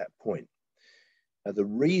delivered to that point. Now, the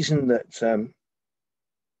reason that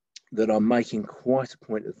that I'm making quite a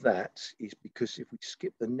point of that is because if we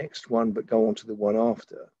skip the next one but go on to the one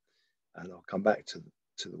after, and I'll come back to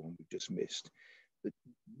the one we just missed, but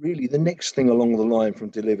really the next thing along the line from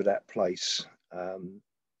delivered at place,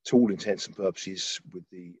 to all intents and purposes, with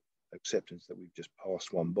the acceptance that we've just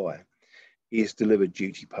passed one by, is delivered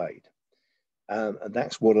duty paid. And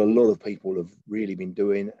that's what a lot of people have really been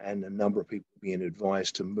doing, and a number of people being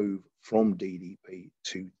advised to move from DDP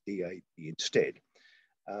to DAP instead.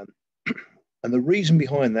 And the reason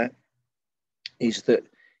behind that is that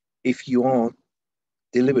if you are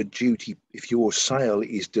delivered duty, if your sale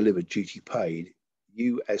is delivered duty paid,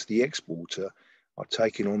 you as the exporter are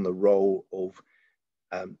taking on the role of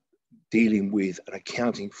dealing with and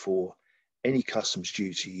accounting for any customs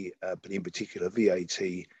duty, but in particular VAT,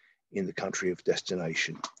 in the country of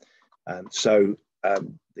destination. So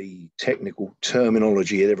the technical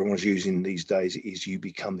terminology that everyone's using these days is you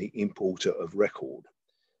become the importer of record.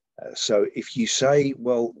 So if you say,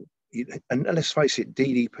 well, and let's face it,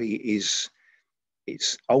 DDP is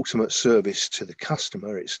its ultimate service to the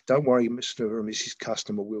customer. It's don't worry, Mr. or Mrs.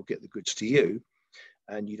 Customer, we'll get the goods to you,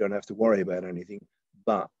 and you don't have to worry about anything.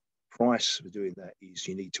 But price for doing that is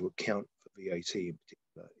you need to account for VAT in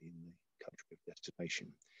particular in the country of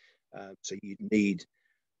destination. So you'd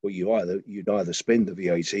either spend the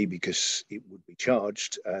VAT because it would be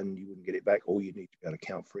charged and you wouldn't get it back, or you need to be able to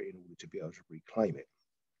account for it in order to be able to reclaim it.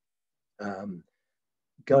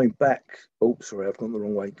 Going back, oh, sorry, I've gone the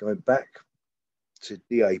wrong way. Going back to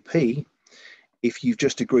DAP, if you've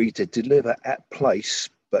just agreed to deliver at place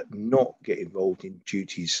but not get involved in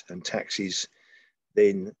duties and taxes,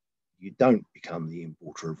 then you don't become the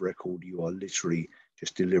importer of record. You are literally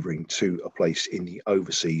just delivering to a place in the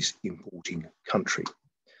overseas importing country.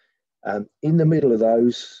 In the middle of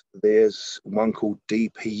those, there's one called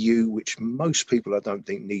DPU, which most people I don't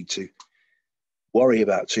think need to worry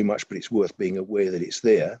about too much, but it's worth being aware that it's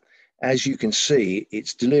there. As you can see,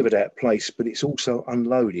 it's delivered at place, but it's also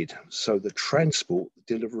unloaded. So the transport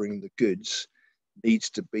delivering the goods needs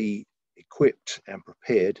to be equipped and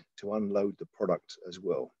prepared to unload the product as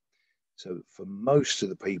well. So for most of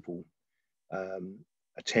the people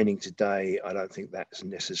attending today, I don't think that's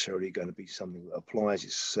necessarily going to be something that applies.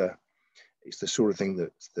 It's the sort of thing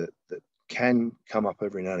that can come up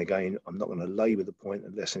every now and again. I'm not going to labour the point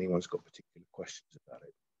unless anyone's got particular questions about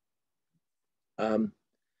it.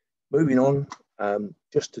 Moving on,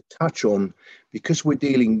 just to touch on, because we're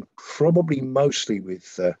dealing probably mostly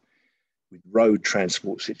with road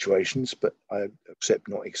transport situations, but I accept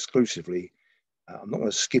not exclusively. I'm not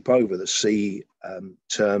going to skip over the sea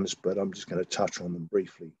terms, but I'm just going to touch on them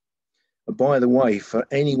briefly. And by the way, for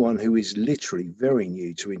anyone who is literally very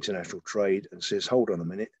new to international trade and says, hold on a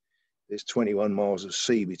minute, there's 21 miles of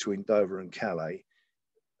sea between Dover and Calais,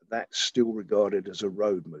 that's still regarded as a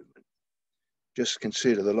road movement. Just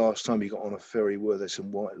consider the last time you got on a ferry, were there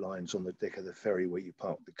some white lines on the deck of the ferry where you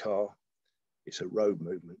parked the car? It's a road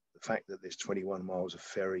movement. The fact that there's 21 miles of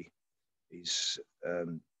ferry is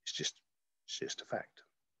it's just a fact.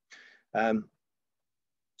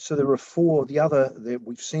 So there are four.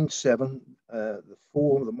 We've seen seven. The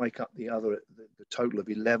four that make up the total of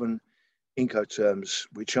 11 Incoterms,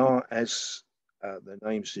 which are, as the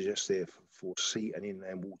name suggests, there for sea and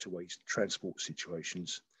inland waterways transport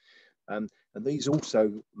situations. And these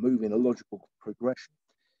also move in a logical progression.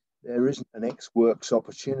 There isn't an ex-works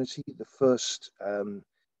opportunity. The first term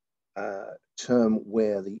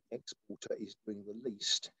where the exporter is doing the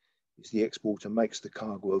least is the exporter makes the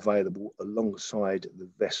cargo available alongside the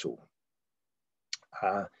vessel.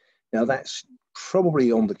 Now that's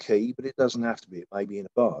probably on the quay, but it doesn't have to be. It may be in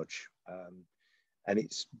a barge. We're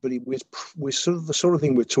sort of the sort of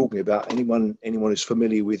thing we're talking about. Anyone who's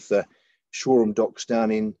familiar with Shoreham docks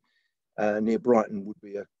down in near Brighton would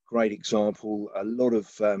be a great example. A lot of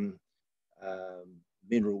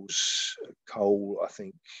minerals, coal, I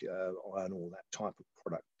think, iron ore, that type of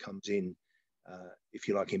product comes in, if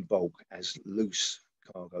you like, in bulk as loose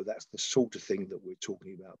cargo. That's the sort of thing that we're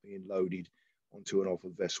talking about being loaded onto and off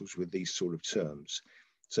of vessels with these sort of terms.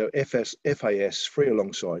 So FAS, free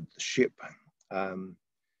alongside the ship,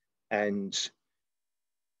 and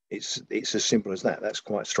it's as simple as that. That's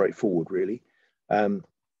quite straightforward, really.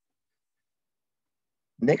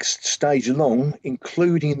 Next stage along,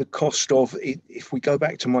 including the cost of it, if we go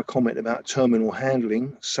back to my comment about terminal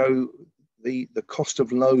handling, so the cost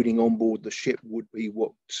of loading on board the ship would be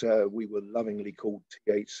what we were lovingly called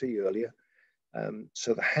THC earlier.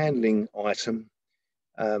 So the handling item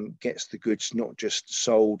gets the goods not just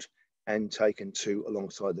sold and taken to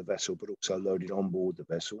alongside the vessel, but also loaded on board the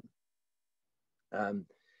vessel. And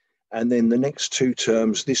then the next two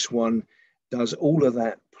terms, this one does all of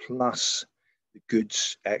that plus the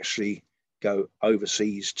goods actually go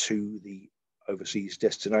overseas to the overseas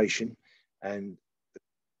destination, and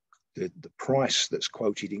the price that's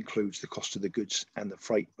quoted includes the cost of the goods and the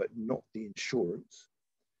freight, but not the insurance.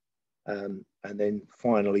 And then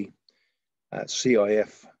finally,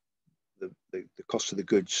 CIF, the cost of the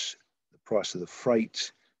goods, the price of the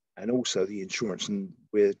freight, and also the insurance, and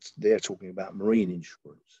they're talking about marine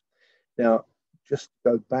insurance. Now, just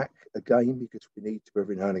go back again, because we need to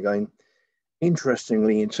every now and again.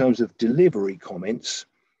 Interestingly, in terms of delivery comments,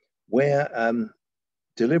 where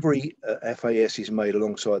delivery FAS is made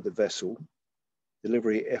alongside the vessel,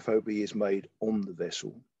 delivery FOB is made on the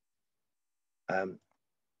vessel.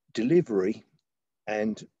 Delivery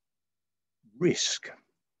and risk,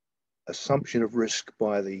 assumption of risk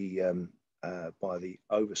by the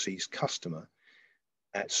overseas customer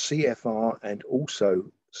at CFR and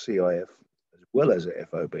also CIF, as well as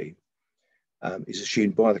at FOB, is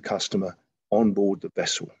assumed by the customer on board the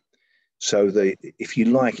vessel. So if you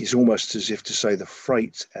like, it's almost as if to say the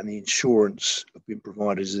freight and the insurance have been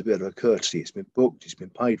provided as a bit of a courtesy. It's been booked, it's been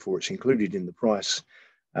paid for, it's included in the price.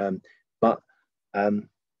 But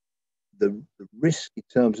the risk in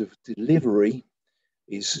terms of delivery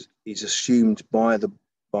is assumed by the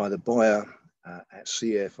buyer at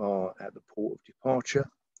CFR at the port of departure,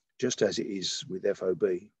 just as it is with FOB.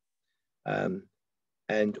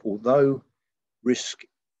 And although risk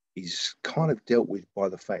is kind of dealt with by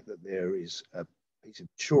the fact that there is a piece of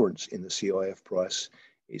insurance in the CIF price,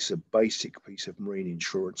 it's a basic piece of marine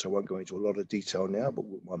insurance. I won't go into a lot of detail now, but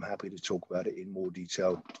I'm happy to talk about it in more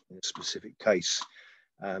detail in a specific case.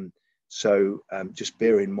 So just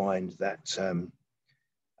bear in mind that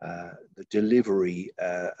the delivery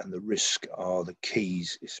and the risk are the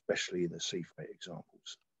keys, especially in the sea freight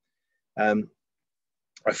examples.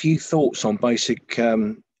 A few thoughts on basic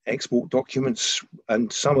export documents,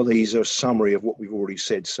 and some of these are a summary of what we've already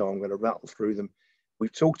said, so I'm going to rattle through them.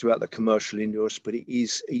 We've talked about the commercial invoice, but it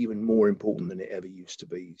is even more important than it ever used to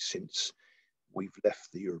be since we've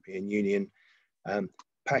left the European Union.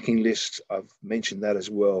 Packing list, I've mentioned that as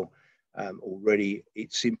well already.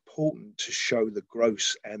 It's important to show the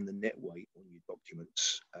gross and the net weight on your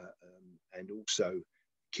documents, and also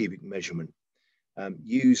cubic measurement.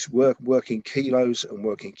 Use working kilos and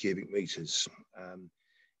working cubic meters.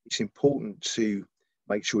 It's important to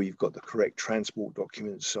make sure you've got the correct transport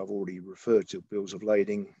documents. I've already referred to bills of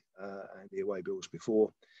lading and the away bills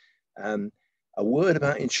before. A word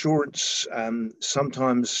about insurance.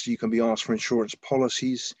 Sometimes you can be asked for insurance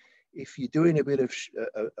policies. If you're doing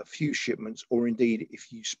a few shipments, or indeed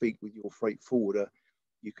if you speak with your freight forwarder,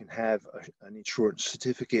 you can have an insurance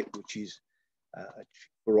certificate, which is a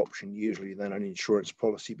cheaper option usually than an insurance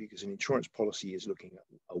policy, because an insurance policy is looking at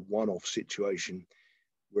a one-off situation,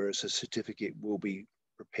 whereas a certificate will be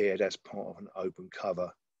prepared as part of an open cover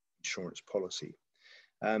insurance policy.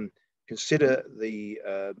 Consider the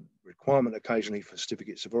requirement occasionally for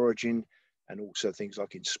certificates of origin, and also things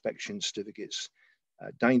like inspection certificates.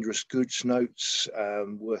 Dangerous goods notes,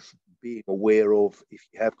 worth being aware of if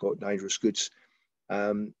you have got dangerous goods.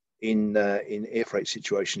 In air freight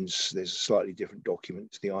situations, there's a slightly different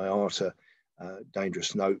document to the IATA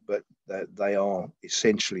dangerous note, but they are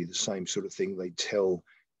essentially the same sort of thing. They tell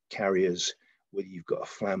carriers whether you've got a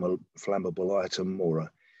flammable item or a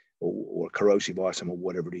corrosive item or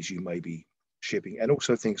whatever it is you may be shipping, and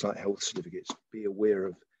also things like health certificates. Be aware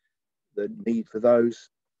of the need for those.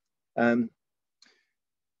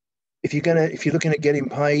 If you're looking at getting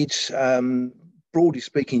paid, broadly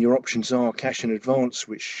speaking, your options are cash in advance,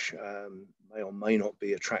 which may or may not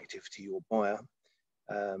be attractive to your buyer.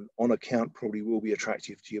 On account probably will be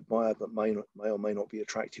attractive to your buyer, but may or may not be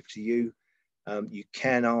attractive to you. You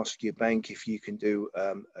can ask your bank if you can do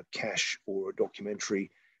a cash or a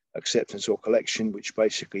documentary acceptance or collection, which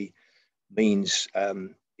basically means,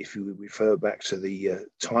 if you refer back to the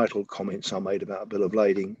title comments I made about a bill of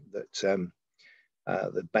lading, that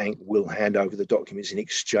the bank will hand over the documents in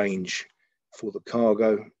exchange for the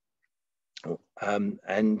cargo.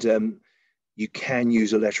 You can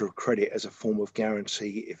use a letter of credit as a form of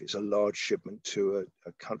guarantee if it's a large shipment to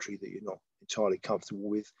a country that you're not entirely comfortable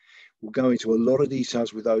with. We'll go into a lot of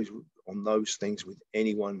details with those things with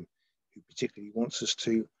anyone who particularly wants us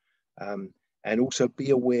to, and also be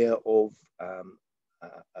aware of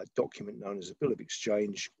a document known as a bill of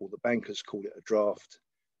exchange, or the bankers call it a draft,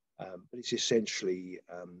 but it's essentially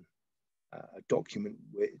a document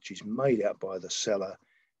which is made out by the seller,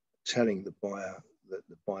 telling the buyer that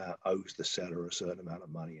the buyer owes the seller a certain amount of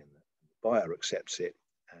money, and the buyer accepts it,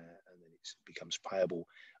 and then it becomes payable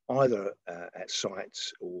either at site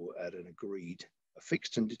or at an agreed, a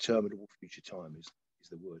fixed and determinable future time is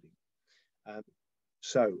the wording.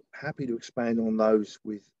 So happy to expand on those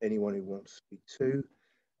with anyone who wants me to.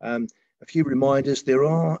 A few reminders: there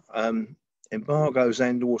are embargoes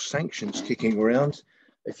and or sanctions kicking around.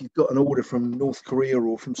 If you've got an order from North Korea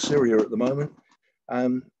or from Syria at the moment,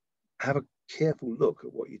 have a careful look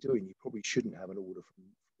at what you're doing. You probably shouldn't have an order from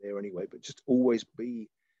there anyway, but just always be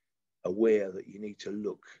aware that you need to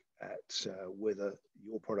look at whether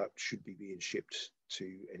your product should be being shipped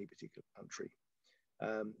to any particular country.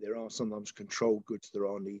 There are sometimes controlled goods. There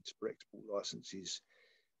are needs for export licenses.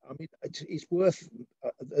 I mean, it's worth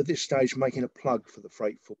at this stage making a plug for the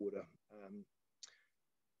freight forwarder.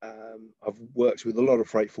 I've worked with a lot of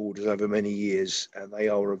freight forwarders over many years, and they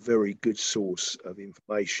are a very good source of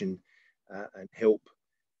information and help.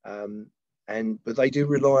 But they do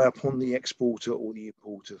rely upon the exporter or the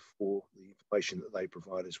importer for the information that they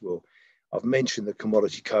provide as well. I've mentioned the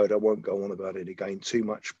commodity code. I won't go on about it again too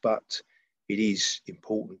much, but it is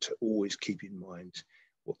important to always keep in mind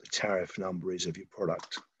what the tariff number is of your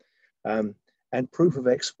product. And proof of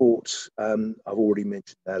export, I've already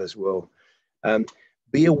mentioned that as well.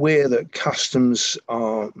 Be aware that customs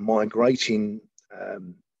are migrating.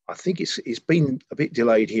 I think it's been a bit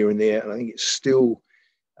delayed here and there, and I think it's still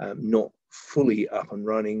not fully up and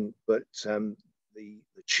running, but the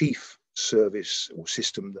chief service or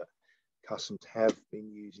system that customs have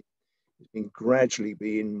been using has been gradually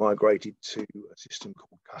being migrated to a system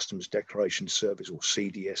called Customs Declaration Service, or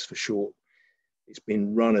CDS for short. It's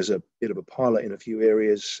been run as a bit of a pilot in a few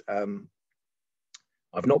areas.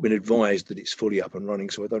 I've not been advised that it's fully up and running,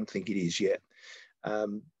 so I don't think it is yet.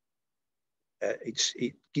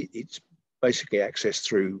 It's basically accessed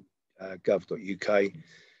through gov.uk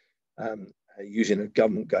using a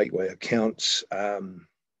government gateway account.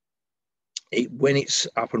 When it's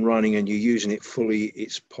up and running and you're using it fully,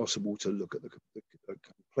 it's possible to look at the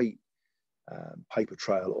complete paper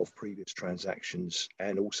trail of previous transactions,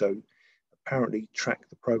 and also apparently track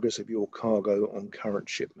the progress of your cargo on current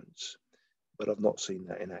shipments. But I've not seen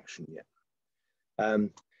that in action yet.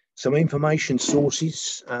 Some information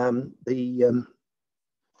sources: the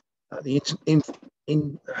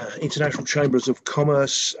International Chambers of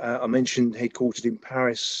Commerce, I mentioned, headquartered in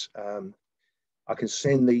Paris. I can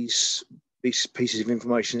send these pieces of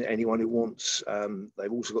information to anyone who wants.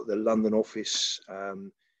 They've also got their London office,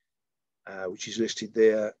 which is listed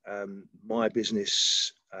there. My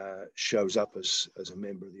business shows up as a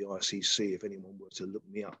member of the ICC if anyone were to look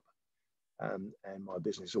me up. And my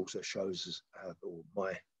business also shows as,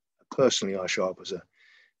 personally, I show up as a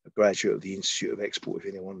graduate of the Institute of Export if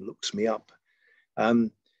anyone looks me up.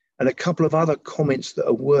 And a couple of other comments that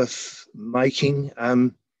are worth making.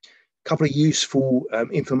 A couple of useful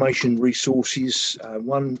information resources.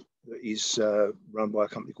 One is run by a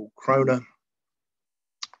company called Krona.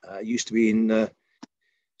 Used to be in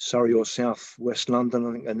Surrey or South West London.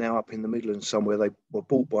 I think they're now up in the Midlands somewhere. They were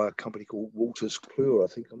bought by a company called Walters Kluwer, I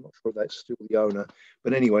think. I'm not sure if that's still the owner.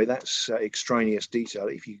 But anyway, that's extraneous detail.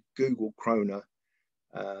 If you Google Krona,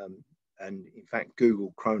 and in fact,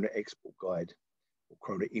 Google Krona Export Guide or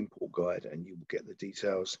Krona Import Guide, and you will get the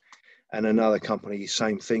details. And another company,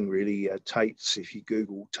 same thing really, Tate's. If you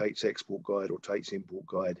Google Tate's Export Guide or Tate's Import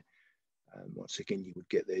Guide, once again, you would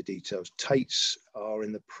get their details. Tate's are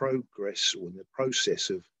in the progress or in the process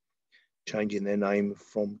of changing their name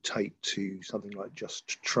from Tate to something like Just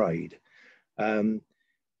Trade.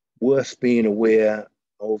 Worth being aware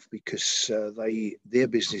of, because their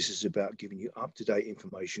business is about giving you up-to-date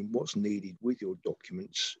information, what's needed with your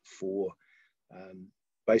documents for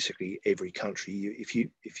basically every country.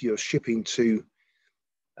 If you're shipping to,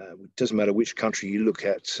 it doesn't matter which country you look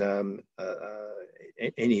at,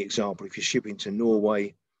 any example, if you're shipping to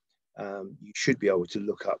Norway, you should be able to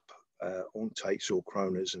look up on Tate's or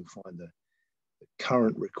Krona's and find the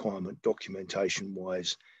current requirement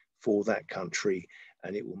documentation-wise for that country,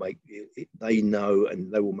 and it will make they know,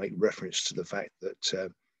 and they will make reference to the fact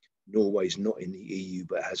that Norway's not in the EU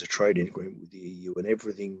but has a trading agreement with the EU, and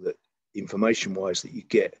everything that information-wise that you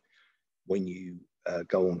get when you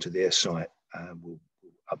go onto their site will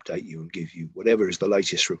update you and give you whatever is the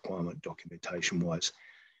latest requirement documentation-wise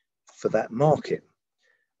for that market.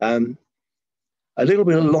 A little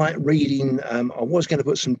bit of light reading. I was going to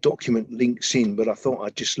put some document links in, but I thought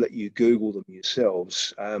I'd just let you Google them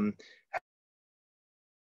yourselves. Have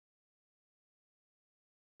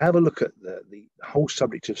a look at the whole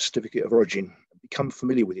subject of certificate of origin. Become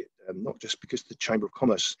familiar with it, not just because the Chamber of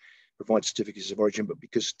Commerce provides certificates of origin, but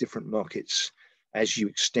because different markets, as you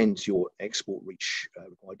extend your export reach,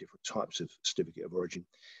 require different types of certificate of origin.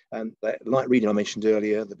 That light reading I mentioned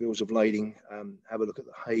earlier, the bills of lading, have a look at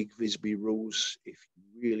the Hague-Visby rules if you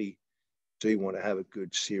really do want to have a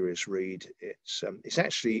good, serious read. It's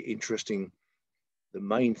actually interesting. The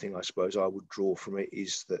main thing I suppose I would draw from it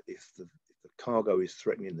is that if the cargo is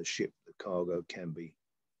threatening the ship, the cargo can be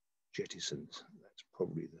jettisoned. That's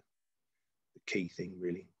probably the key thing,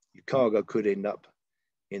 really. Your cargo could end up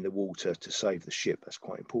in the water to save the ship. That's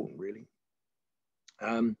quite important, really.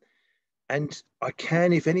 And I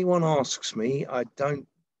can, if anyone asks me, I don't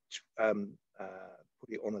put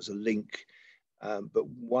it on as a link, but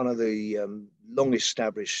one of the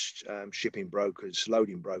long-established shipping brokers,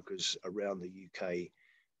 loading brokers around the UK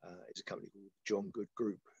is a company called John Good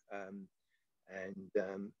Group.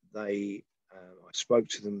 They, I spoke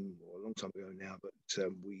to them a long time ago now, but I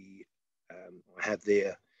have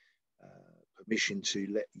their permission to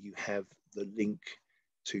let you have the link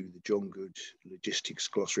to the John Good Logistics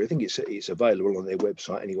Glossary. I think it's available on their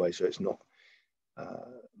website anyway, so it's not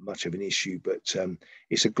much of an issue, but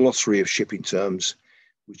it's a glossary of shipping terms,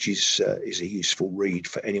 which is a useful read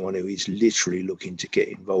for anyone who is literally looking to get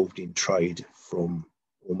involved in trade from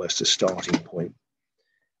almost a starting point.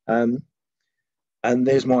 And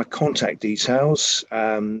there's my contact details,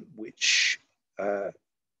 which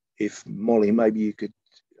if Molly, maybe you could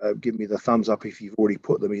give me the thumbs up if you've already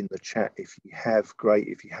put them in the chat. If you have, great.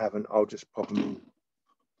 If you haven't, I'll just pop them in.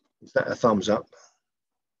 Is that a thumbs up?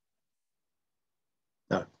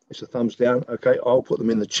 No, it's a thumbs down. Okay, I'll put them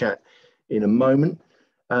in the chat in a moment.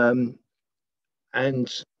 And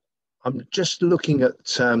I'm just looking at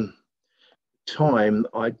time.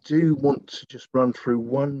 I do want to just run through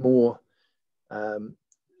one more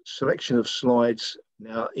selection of slides.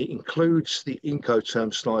 Now, it includes the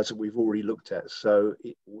Incoterm slides that we've already looked at. So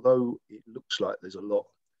although it looks like there's a lot,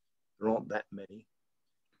 there aren't that many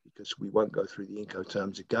because we won't go through the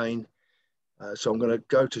Incoterms again. So I'm going to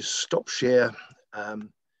go to stop share and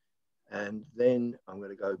then I'm going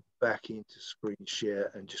to go back into screen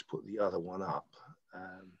share and just put the other one up.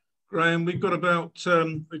 Graham, we've got about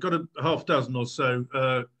we've got a half dozen or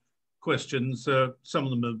so questions. Some of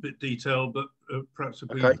them are a bit detailed, but perhaps if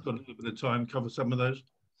we've got a little bit of time, cover some of those.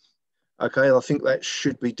 Okay, I think that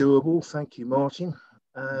should be doable. Thank you, Martin.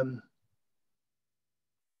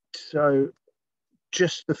 So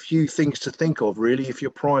just a few things to think of, really, if you're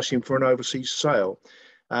pricing for an overseas sale.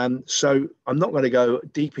 So I'm not going to go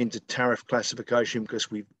deep into tariff classification because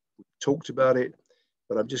we've talked about it,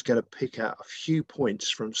 but I'm just going to pick out a few points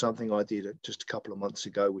from something I did just a couple of months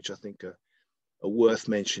ago, which I think are worth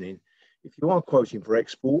mentioning. If you are quoting for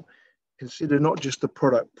export, consider not just the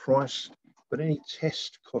product price, but any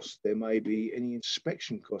test costs there may be, any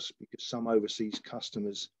inspection costs, because some overseas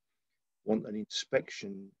customers want an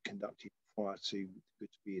inspection conducted prior to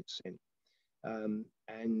goods being sent.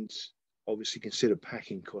 And obviously consider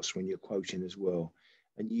packing costs when you're quoting as well.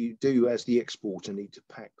 And you do, as the exporter, need to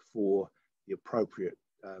pack for the appropriate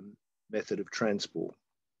method of transport.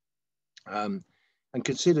 And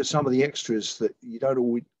consider some of the extras that you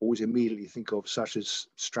don't always immediately think of, such as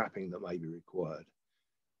strapping that may be required.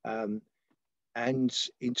 And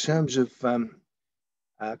in terms of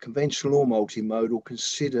conventional or multimodal,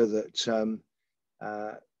 consider that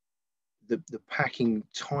the packing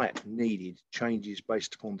type needed changes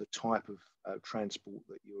based upon the type of transport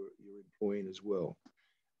that you're employing as well.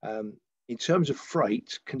 In terms of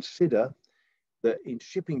freight, consider that in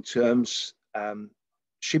shipping terms,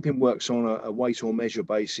 shipping works on a weight or measure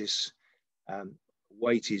basis.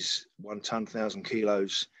 Weight is 1 ton, 1,000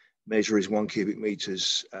 kilos. Measure is 1 cubic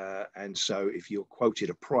meters. And so if you're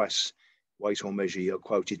quoted a price, weight or measure, you're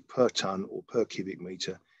quoted per ton or per cubic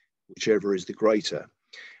meter, whichever is the greater.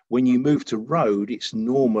 When you move to road, it's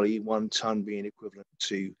normally 1 ton being equivalent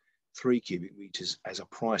to 3 cubic meters as a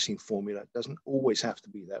pricing formula. It doesn't always have to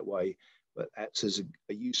be that way, but acts as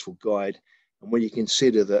a useful guide. And when you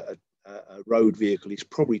consider that a road vehicle is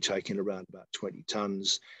probably taking around about 20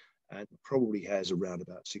 tons, and probably has around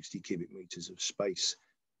about 60 cubic meters of space,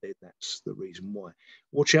 then that's the reason why.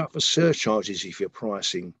 Watch out for surcharges if you're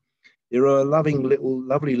pricing. There are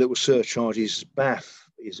lovely little surcharges. BAF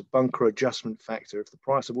is a bunker adjustment factor. If the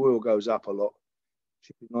price of oil goes up a lot,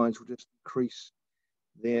 shipping lines will just increase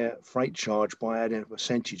their freight charge by adding a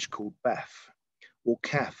percentage called BAF, or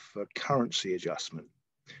CAF for currency adjustment.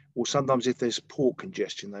 Or sometimes if there's port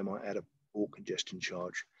congestion, they might add a port congestion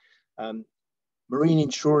charge. Marine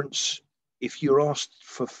insurance, if you're asked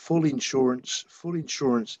for full insurance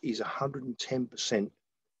is 110%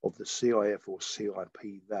 of the CIF or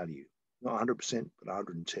CIP value. Not 100%, but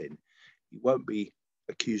 110. You won't be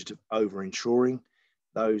accused of over-insuring.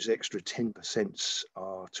 Those extra 10%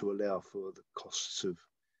 are to allow for the costs of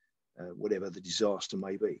whatever the disaster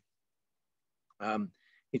may be.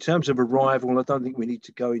 In terms of arrival, I don't think we need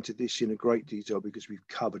to go into this in a great detail because we've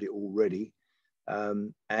covered it already.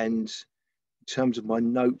 And in terms of my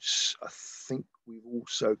notes, I think we've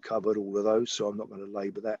also covered all of those, so I'm not going to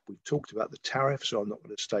labour that. We've talked about the tariff, so I'm not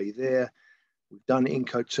going to stay there. We've done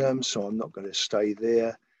Incoterms, so I'm not going to stay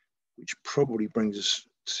there, which probably brings us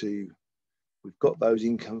to, we've got those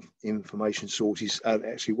income information sources. And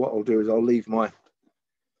actually what I'll do is I'll leave my,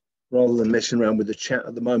 rather than messing around with the chat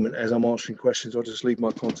at the moment as I'm answering questions, I'll just leave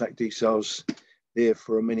my contact details there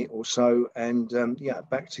for a minute or so. And yeah,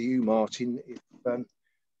 back to you, Martin. If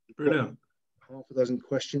brilliant. Half a dozen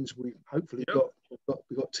questions, we've hopefully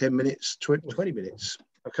we've got 10 minutes, 20 minutes.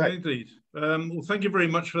 Okay. Indeed. Well, thank you very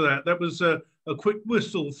much for that. That was a quick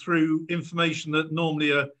whistle through information that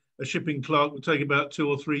normally a shipping clerk would take about 2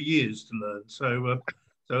 or 3 years to learn. So,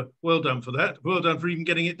 so well done for that. Well done for even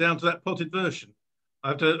getting it down to that potted version.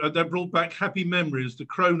 That brought back happy memories. The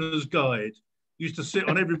Kroner's Guide used to sit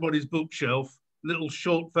on everybody's bookshelf, little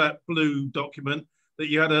short, fat blue document that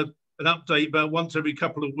you had an update about once every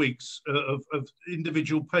couple of weeks of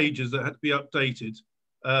individual pages that had to be updated.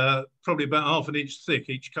 Probably about half an inch thick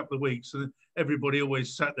each couple of weeks, and everybody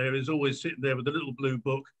always sat there, is always sitting there with a little blue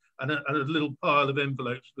book and a little pile of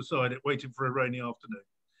envelopes beside it, waiting for a rainy afternoon.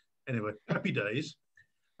 Anyway, happy days.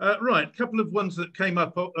 Right, a couple of ones that came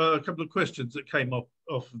up, a couple of questions that came up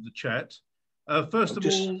off of the chat. First of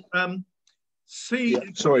all, sorry,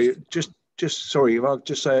 sorry, I'll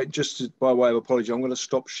just say, by way of apology, I'm going to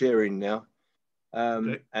stop sharing now.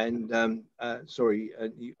 Okay. And sorry,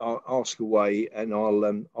 I'll ask away, and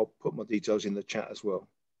I'll put my details in the chat as well.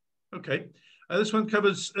 Okay, this one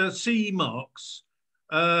covers CE marks.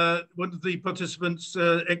 One of the participants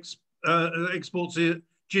exports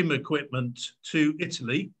gym equipment to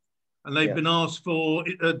Italy, and they've been asked for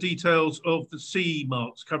details of the CE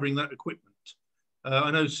marks covering that equipment. I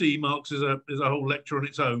know CE marks is a whole lecture on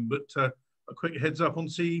its own, but a quick heads up on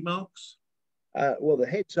CE marks. Well, the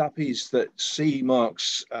heads up is that CE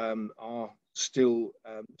marks are still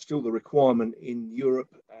the requirement in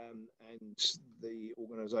Europe, and the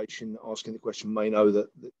organisation asking the question may know that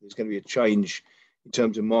there's going to be a change in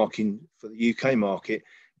terms of marking for the UK market.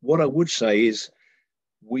 What I would say is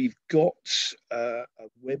we've got a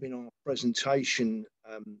webinar presentation.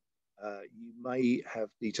 You may have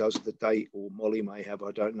details of the date, or Molly may have,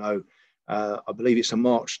 I don't know. I believe it's a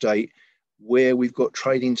March date, where we've got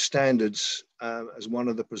trading standards as one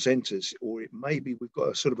of the presenters, or it may be we've got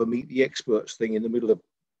a sort of a meet the experts thing in the middle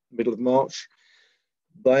of March.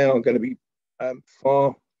 They are going to be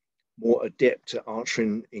far more adept at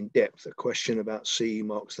answering in depth a question about CE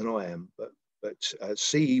marks than I am. But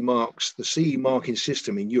CE marks, the CE marking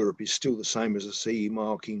system in Europe is still the same as the CE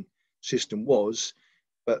marking system was,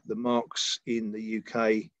 but the marks in the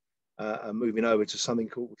UK are moving over to something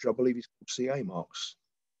called, which I believe is called CA marks.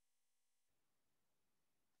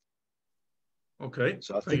 Okay,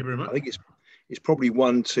 so thank you very much. I think it's probably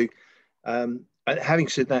one to. And having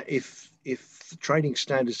said that, if the trading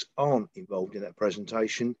standards aren't involved in that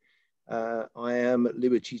presentation, I am at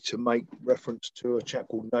liberty to make reference to a chap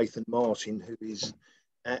called Nathan Martin, who is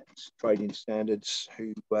at Trading Standards,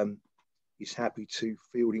 who is happy to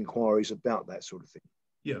field inquiries about that sort of thing.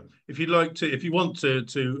 Yeah, if you'd like to, if you want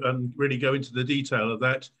to really go into the detail of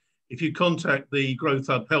that, if you contact the Growth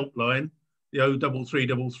Hub helpline, the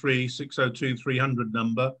 03333 602 300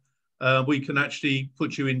 number, we can actually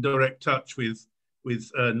put you in direct touch with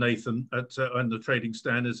Nathan at on the Trading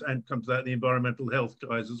Standards, and come to that, the environmental health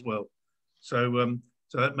guys as well. So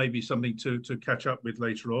so that may be something to catch up with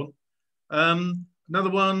later on.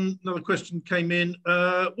 Another question came in.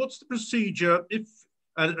 What's the procedure if,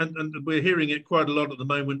 and we're hearing it quite a lot at the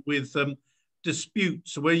moment with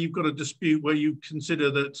disputes, where you've got a dispute where you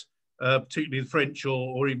consider that particularly the French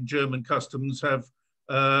or even German customs have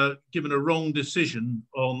given a wrong decision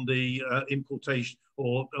on the importation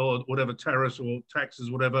or whatever tariffs or taxes,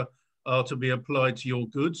 whatever, are to be applied to your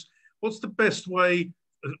goods. What's the best way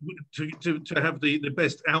to have the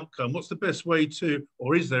best outcome? What's the best way to,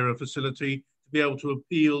 or is there a facility to be able to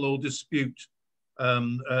appeal or dispute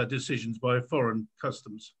decisions by foreign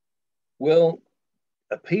customs? Well,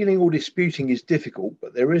 appealing or disputing is difficult,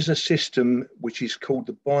 but there is a system which is called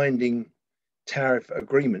the binding tariff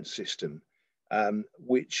agreement system,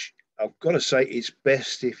 which I've got to say is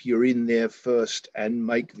best if you're in there first and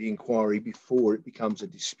make the inquiry before it becomes a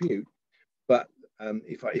dispute. But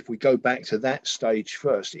if we go back to that stage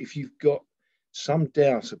first, if you've got some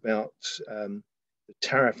doubt about the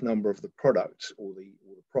tariff number of the product or the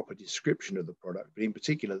proper description of the product, but in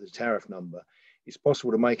particular the tariff number, it's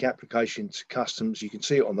possible to make application to customs. You can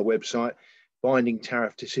see it on the website. Binding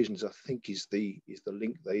tariff decisions, I think, is the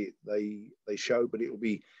link they show, but it will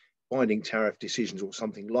be binding tariff decisions or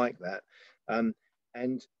something like that. And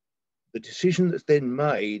the decision that's then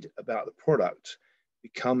made about the product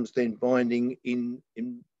becomes then binding in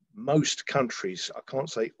most countries. I can't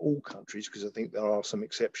say all countries because I think there are some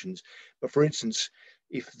exceptions. But for instance,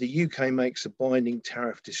 if the UK makes a binding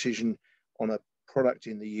tariff decision on a product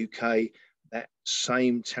in the UK, that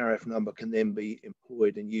same tariff number can then be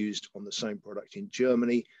employed and used on the same product in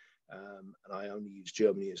Germany. And I only use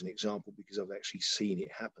Germany as an example because I've actually seen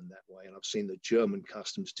it happen that way. And I've seen the German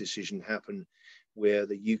customs decision happen where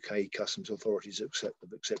the UK customs authorities have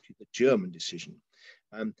accepted the German decision.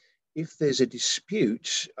 If there's a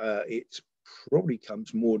dispute, it probably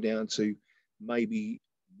comes more down to maybe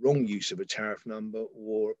wrong use of a tariff number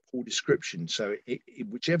or poor description. So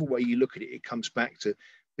whichever way you look at it, it comes back to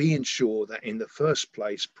being sure that in the first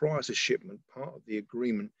place, prior to shipment, part of the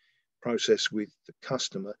agreement process with the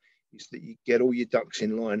customer is that you get all your ducks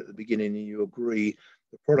in line at the beginning and you agree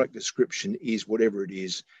the product description is whatever it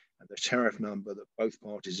is and the tariff number that both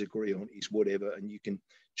parties agree on is whatever, and you can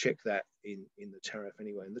check that in the tariff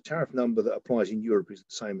anyway. And the tariff number that applies in Europe is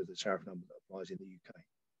the same as the tariff number that applies in the UK.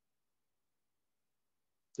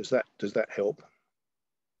 Does that help?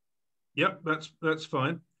 Yep, that's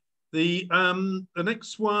fine. The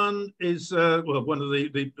next one is well, one of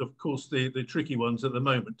the of course the tricky ones at the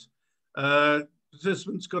moment.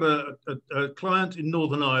 Participant's got a client in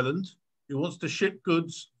Northern Ireland who wants to ship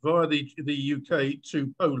goods via the UK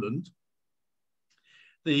to Poland.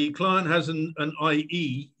 The client has an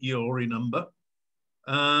IE EORI number,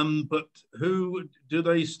 but who do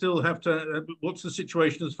they still have to? What's the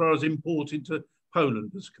situation as far as import into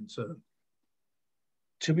Poland is concerned?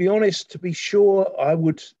 To be honest, to be sure, I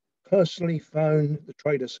would personally phone the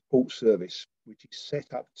Trader Support Service, which is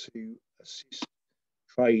set up to assist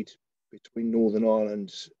trade between Northern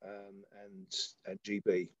Ireland and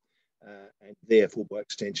GB, and therefore by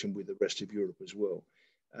extension with the rest of Europe as well.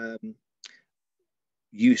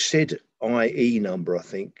 You said IE number, I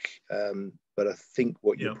think, but I think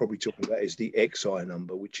what you're probably talking about is the XI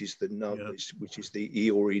number, which is the number, which is the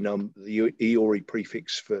EORI number, the EORI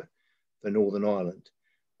prefix for Northern Ireland.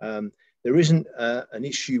 There isn't an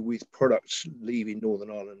issue with products leaving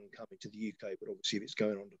Northern Ireland and coming to the UK, but obviously if it's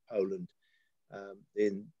going on to Poland,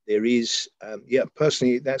 then there is,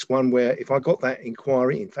 personally, that's one where if I got that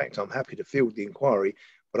inquiry, in fact, I'm happy to field the inquiry,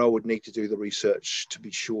 but I would need to do the research to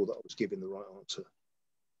be sure that I was giving the right answer.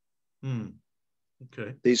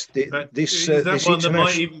 Okay. This one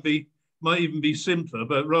that might even be simpler,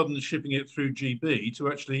 but rather than shipping it through GB,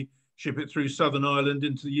 to actually ship it through Southern Ireland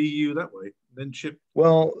into the EU that way, then ship.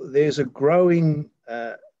 Well, there's a growing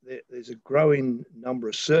number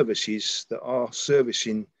of services that are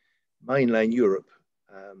servicing mainland Europe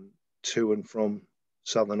to and from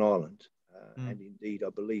Southern Ireland, and indeed, I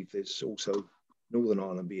believe there's also Northern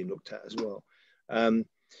Ireland being looked at as well.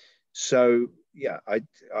 So yeah, I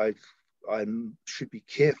should be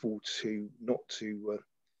careful not to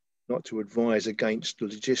advise against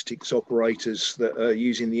logistics operators that are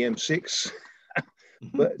using the M6,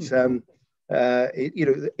 but it's at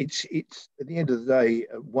the end of the day,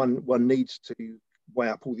 one needs to weigh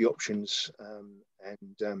up all the options,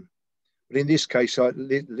 but in this case, I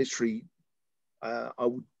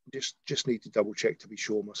would just need to double check to be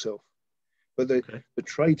sure myself. But the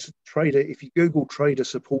trader, if you Google Trader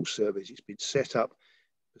Support Service, it's been set up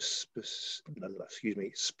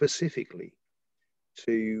specifically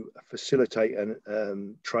to facilitate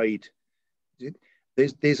and trade.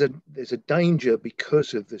 There's a danger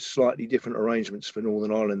because of the slightly different arrangements for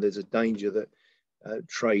Northern Ireland. There's a danger that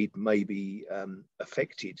trade may be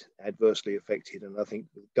adversely affected, and I think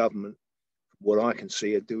the government, from what I can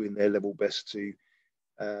see, are doing their level best to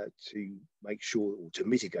make sure, or to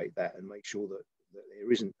mitigate that and make sure that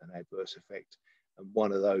there isn't an adverse effect. And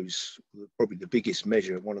one of those, probably one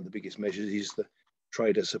of the biggest measures is the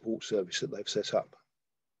Trader Support Service that they've set up.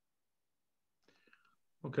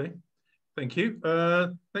 Okay, thank you.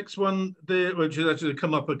 Next one, which has actually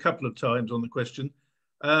come up a couple of times on the question.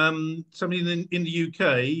 Somebody in the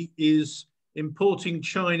UK is importing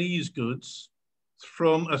Chinese goods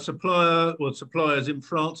from a supplier or suppliers in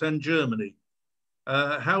France and Germany.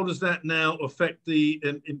 How does that now affect the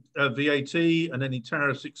VAT and any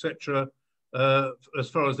tariffs, etc., as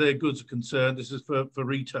far as their goods are concerned? This is for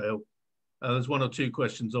retail. There's one or two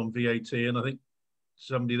questions on VAT, and I think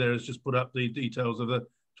somebody there has just put up the details of the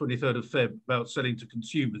 23rd of Feb about selling to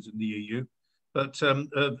consumers in the EU. But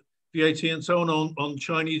VAT and so on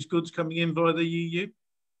Chinese goods coming in via the EU?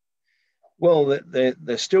 Well,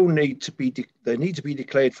 they still need to be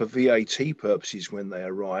declared for VAT purposes when they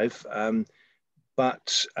arrive,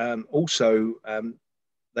 but also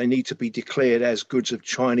they need to be declared as goods of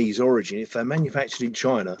Chinese origin if they're manufactured in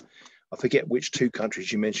China. I forget which two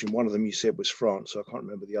countries you mentioned. One of them you said was France. So I can't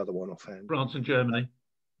remember the other one offhand. France and Germany.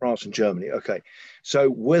 France and Germany. Okay. So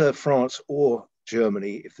whether France or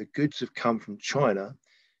Germany, if the goods have come from China,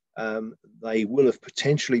 they will have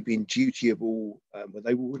potentially been dutiable, but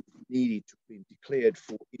they would have needed to be declared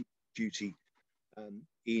for duty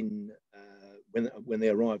when they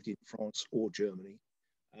arrived in France or Germany.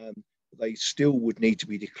 They still would need to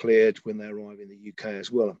be declared when they arrive in the UK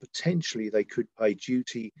as well, and potentially they could pay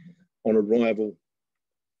duty on arrival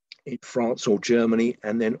in France or Germany,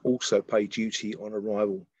 and then also pay duty on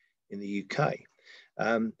arrival in the UK.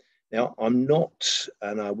 Now, I'm not,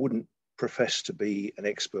 and I wouldn't profess to be an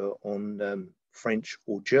expert on French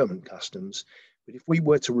or German customs, but if we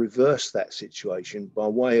were to reverse that situation by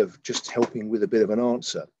way of just helping with a bit of an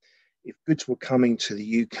answer, if goods were coming to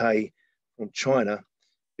the UK from China,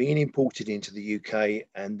 being imported into the UK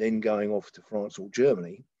and then going off to France or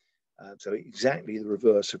Germany, so exactly the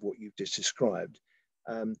reverse of what you've just described,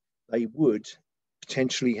 they would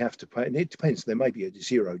potentially have to pay, and it depends, there may be a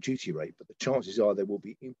zero duty rate, but the chances are there will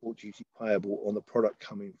be import duty payable on the product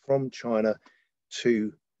coming from China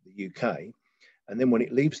to the UK. And then when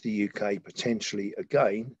it leaves the UK, potentially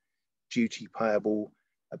again, duty payable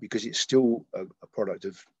because it's still a product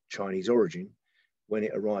of Chinese origin when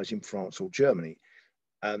it arrives in France or Germany.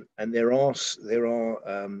 And there are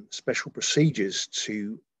special procedures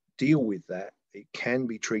to deal with that. It can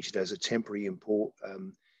be treated as a temporary import,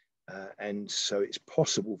 and so it's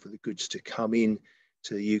possible for the goods to come in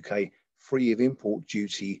to the UK free of import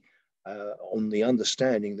duty on the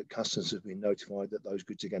understanding that customs have been notified that those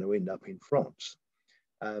goods are going to end up in France.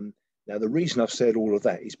 Now, the reason I've said all of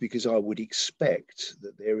that is because I would expect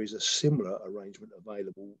that there is a similar arrangement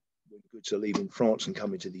available when goods are leaving France and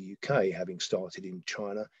coming to the UK, having started in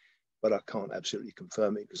China, but I can't absolutely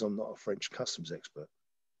confirm it because I'm not a French customs expert.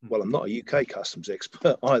 Well, I'm not a UK customs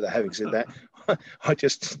expert either. Having said that, I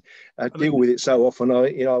just deal with it so often.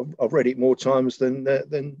 I've read it more times than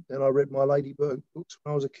I read my Ladybird books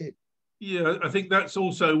when I was a kid. Yeah, I think that's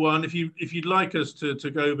also one. If you'd like us to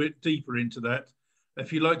go a bit deeper into that,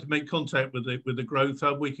 if you'd like to make contact with the Growth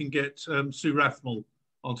Hub, we can get Sue Rathmell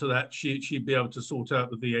onto that. She'd be able to sort out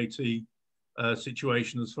the VAT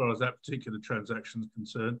situation as far as that particular transaction is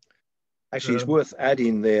concerned. Actually, it's worth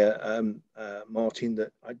adding there, Martin,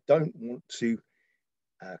 that I don't want to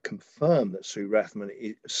confirm that Sue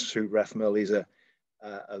Rathmell is a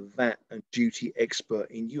VAT and duty expert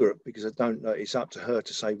in Europe, because I don't know. It's up to her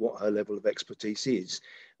to say what her level of expertise is.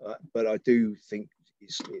 But I do think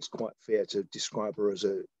it's quite fair to describe her as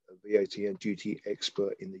a VAT and duty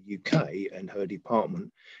expert in the UK and her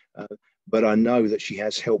department. But I know that she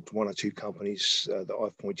has helped one or two companies that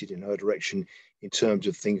I've pointed in her direction in terms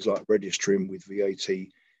of things like registering with VAT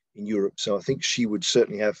in Europe. So I think she would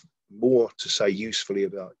certainly have more to say usefully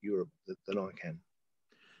about Europe than I can.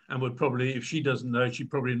 And would probably, if she doesn't know, she'd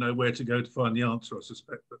probably know where to go to find the answer, I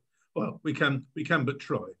suspect. But well, we can but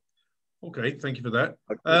try. Okay, thank you for that.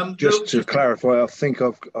 Just to clarify, I think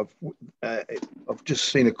I've just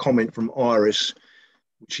seen a comment from Iris,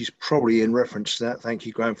 which is probably in reference to that. Thank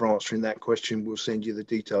you, Graham, for answering that question. We'll send you the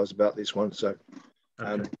details about this one. So,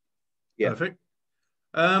 okay. Yeah. Perfect.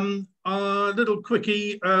 A little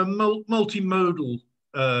quickie, multimodal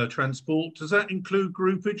transport. Does that include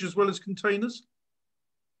groupage as well as containers?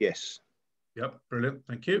 Yes. Yep, brilliant.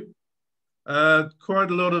 Thank you.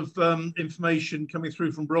 Quite a lot of information coming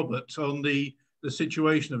through from Robert on the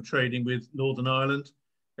situation of trading with Northern Ireland,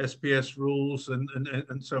 SPS rules, and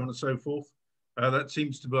so on and so forth. That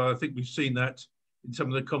seems to be, I think we've seen that in some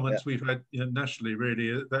of the comments we've had nationally,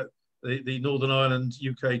 really, that the Northern Ireland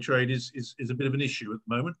UK trade is a bit of an issue at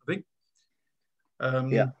the moment, I think.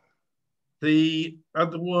 The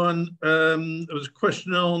other one, there was a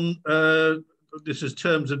question on, this is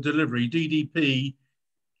terms of delivery, DDP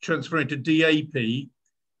transferring to DAP.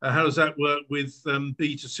 How does that work with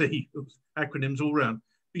B2C, acronyms all round,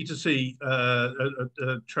 B2C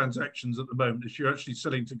transactions at the moment, if you're actually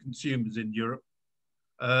selling to consumers in Europe?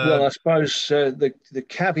 Well, I suppose the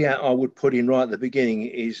caveat I would put in right at the beginning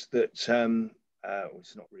is that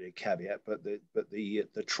it's not really a caveat, but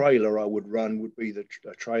the trailer I would run would be the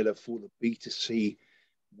trailer for the B2C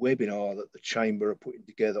webinar that the Chamber are putting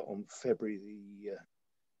together on February the.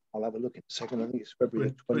 I'll have a look in a second. I think it's February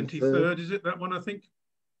the 23rd. Is it that one? I think.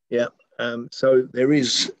 Yeah. So there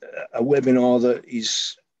is a webinar that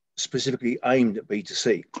is specifically aimed at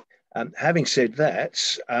B2C. Having said that,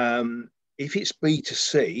 if it's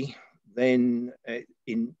B2C, then it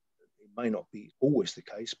may not be always the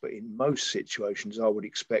case, but in most situations, I would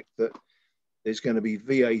expect that there's going to be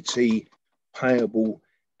VAT payable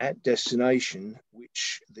at destination,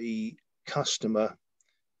 which the customer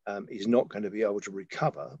is not going to be able to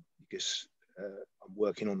recover, because I'm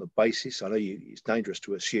working on the basis, I know it's dangerous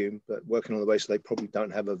to assume, but working on the basis they probably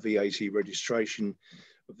don't have a VAT registration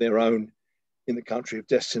of their own in the country of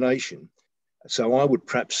destination. So I would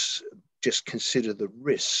perhaps just consider the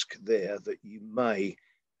risk there that you may,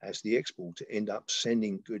 as the exporter, end up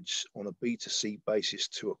sending goods on a B2C basis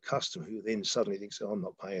to a customer who then suddenly thinks, oh, I'm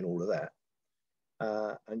not paying all of that,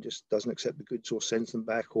 and just doesn't accept the goods or sends them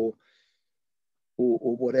back or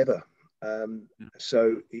whatever.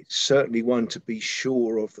 So it's certainly one to be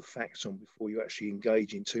sure of the facts on before you actually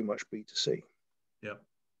engage in too much B2C. Yeah.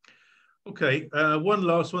 Okay, one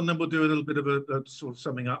last one, then we'll do a little bit of a sort of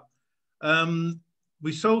summing up.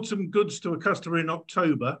 We sold some goods to a customer in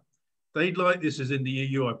October. They'd like, this is in the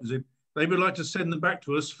EU, I presume, they would like to send them back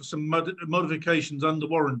to us for some modifications under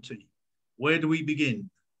warranty. Where do we begin?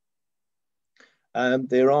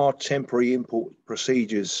 There are temporary import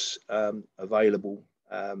procedures available.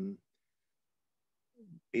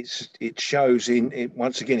 It shows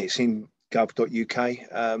once again, it's in gov.uk.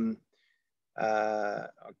 I'm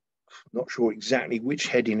not sure exactly which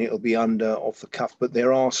heading it'll be under off the cuff, but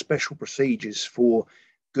there are special procedures for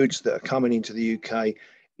goods that are coming into the UK.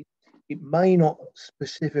 It may not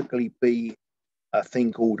specifically be a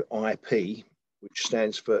thing called IP, which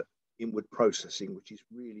stands for inward processing, which is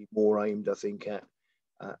really more aimed, I think, at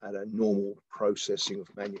a normal processing of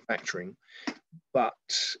manufacturing. But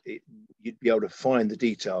you'd be able to find the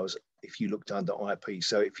details if you looked under IP.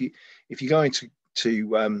 So if you go into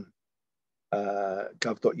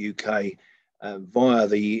gov.uk via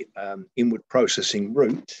the inward processing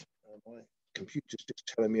route, my computer's just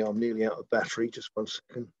telling me I'm nearly out of battery. Just 1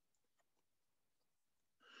 second.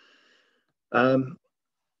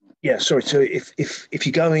 Yeah, sorry. So if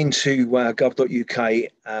you go into gov.uk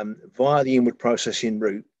via the inward processing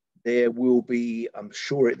route, there will be, I'm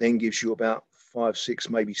sure it then gives you about 5, 6,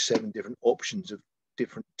 maybe 7 different options of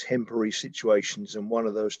different temporary situations. And one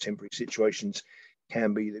of those temporary situations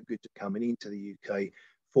can be that goods are coming into the UK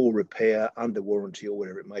for repair, under warranty or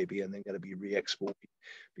whatever it may be, and then going to be re-exported.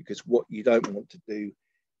 Because what you don't want to do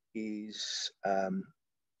is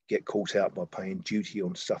get caught out by paying duty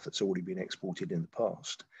on stuff that's already been exported in the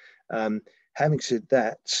past. Having said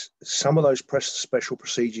that, some of those special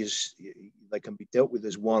procedures, they can be dealt with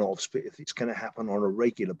as one-offs, but if it's going to happen on a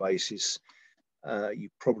regular basis, you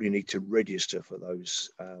probably need to register for those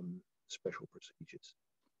special procedures,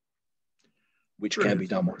 which can be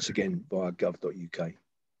done once again via gov.uk.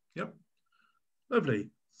 Yep, lovely.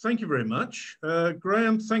 Thank you very much.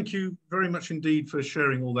 Graham, thank you very much indeed for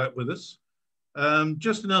sharing all that with us.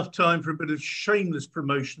 Just enough time for a bit of shameless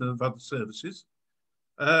promotion of other services.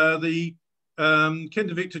 The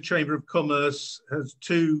Invicta Chamber of Commerce has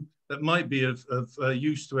 2 that might be of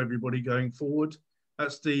use to everybody going forward.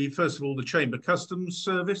 That's first of all, the Chamber Customs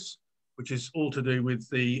Service, which is all to do with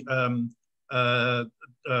the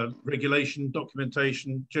regulation,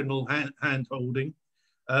 documentation, general hand-holding.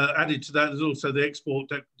 Added to that is also the Export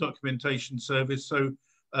Documentation Service. So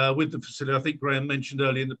with the facility, I think Graham mentioned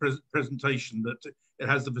earlier in the presentation that it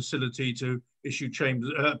has the facility to issue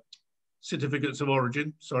certificates of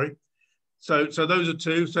origin, sorry. So those are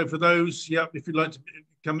 2. So for those, yeah, if you'd like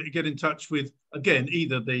to get in touch with, again,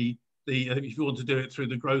 either if you want to do it through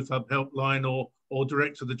the Growth Hub helpline or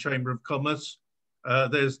direct to the Chamber of Commerce,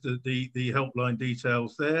 there's the helpline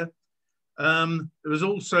details there. There was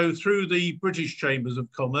also through the British Chambers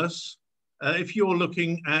of Commerce, if you're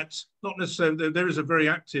looking at, not necessarily, there is a very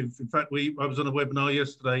active, in fact, I was on a webinar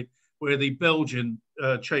yesterday where the Belgian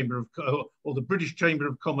Chamber of, or the British Chamber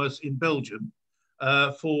of Commerce in Belgium,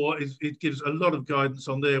 it gives a lot of guidance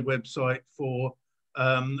on their website for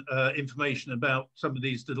information about some of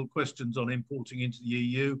these little questions on importing into the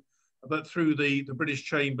EU. But through the British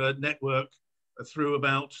Chamber network, through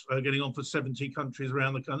about getting on for 70 countries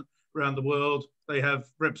around the world, they have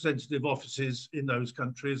representative offices in those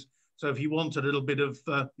countries. So if you want a little bit of,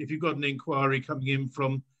 if you've got an inquiry coming in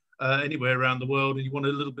from anywhere around the world and you want a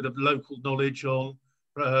little bit of local knowledge on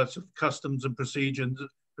sort of customs and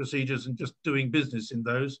procedures and just doing business in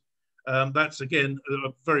those, that's again a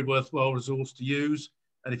very worthwhile resource to use.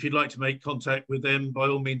 And if you'd like to make contact with them, by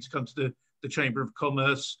all means come to the Chamber of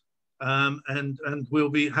Commerce, and we'll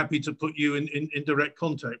be happy to put you in direct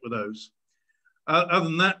contact with those. Other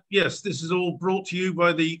than that, yes, this is all brought to you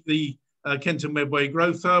by the Kenton Medway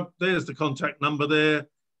Growth Hub. There's the contact number there.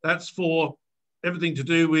 That's for everything to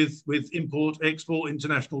do with import, export,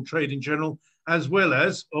 international trade in general, as well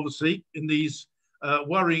as, obviously, in these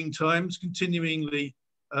worrying times, continuingly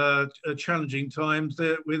challenging times,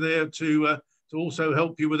 we're there to also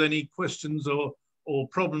help you with any questions or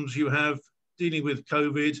problems you have dealing with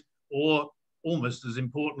COVID, or almost as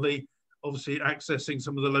importantly, obviously accessing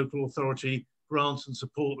some of the local authority grants and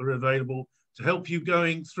support that are available to help you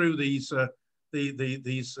going through these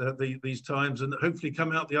times and hopefully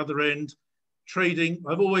come out the other end trading.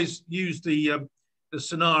 I've always used the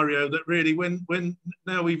scenario that really when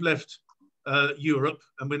now we've left Europe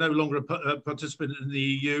and we're no longer a participant in the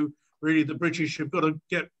EU, really the British have got to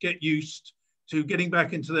get used to getting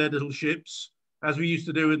back into their little ships, as we used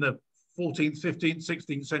to do in the 14th, 15th,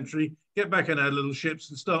 16th century, get back in our little ships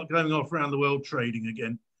and start going off around the world trading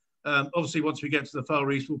again. Obviously, once we get to the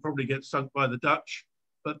Far East, we'll probably get sunk by the Dutch,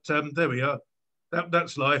 but there we are.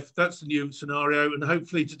 That's life. That's the new scenario. And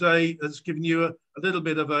hopefully today has given you a little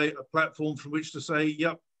bit of a platform from which to say,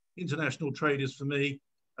 yep, international trade is for me.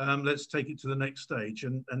 Let's take it to the next stage.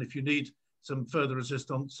 And if you need some further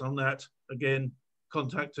assistance on that, again,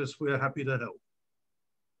 contact us. We're happy to help.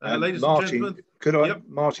 Ladies and gentlemen, could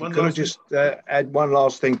I just add one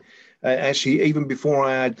last thing? Actually, even before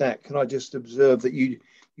I add that, can I just observe that you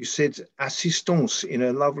said assistance in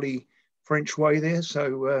a lovely French way there.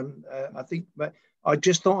 So I think I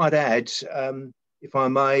just thought I'd add, if I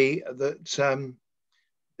may, that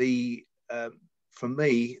for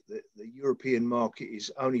me, the European market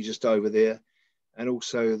is only just over there, and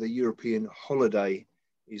also the European holiday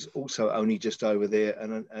is also only just over there.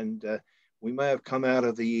 And we may have come out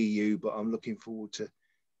of the EU, but I'm looking forward to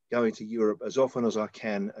going to Europe as often as I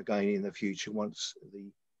can again in the future once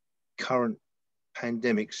the current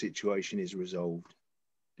pandemic situation is resolved.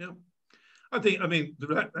 Yeah, I mean,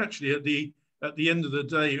 actually at the end of the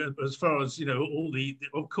day, as far as, you know,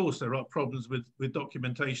 of course there are problems with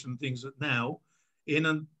documentation and things that now,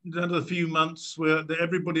 in another few months where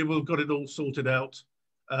everybody will have got it all sorted out.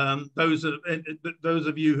 Those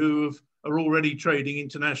of you who are already trading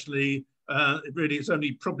internationally, really it's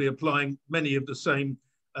only probably applying many of the same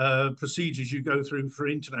procedures you go through for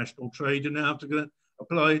international trade, and now have to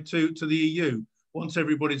apply to the EU. Once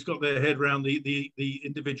everybody's got their head around the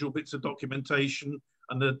individual bits of documentation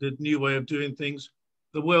and the new way of doing things,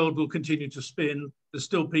 the world will continue to spin. There's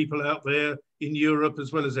still people out there in Europe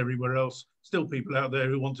as well as everywhere else, still people out there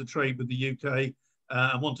who want to trade with the UK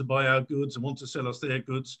and want to buy our goods and want to sell us their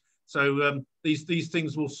goods. So these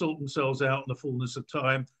things will sort themselves out in the fullness of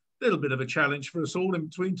time. A little bit of a challenge for us all in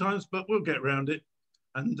between times, but we'll get around it.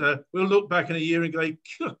 And we'll look back in a year and go,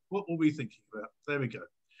 what were we thinking about? There we go.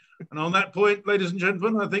 And on that point, ladies and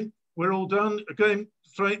gentlemen, I think we're all done. Again,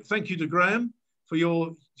 thank you to Graham for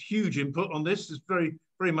your huge input on this. It's very,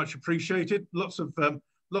 very much appreciated. Lots of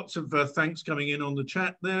thanks coming in on the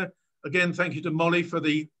chat there. Again, thank you to Molly for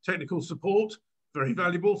the technical support. Very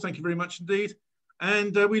valuable. Thank you very much indeed.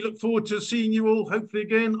 And we look forward to seeing you all hopefully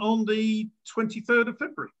again on the 23rd of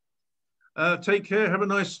February. Take care. Have a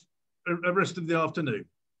nice rest of the afternoon.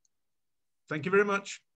 Thank you very much.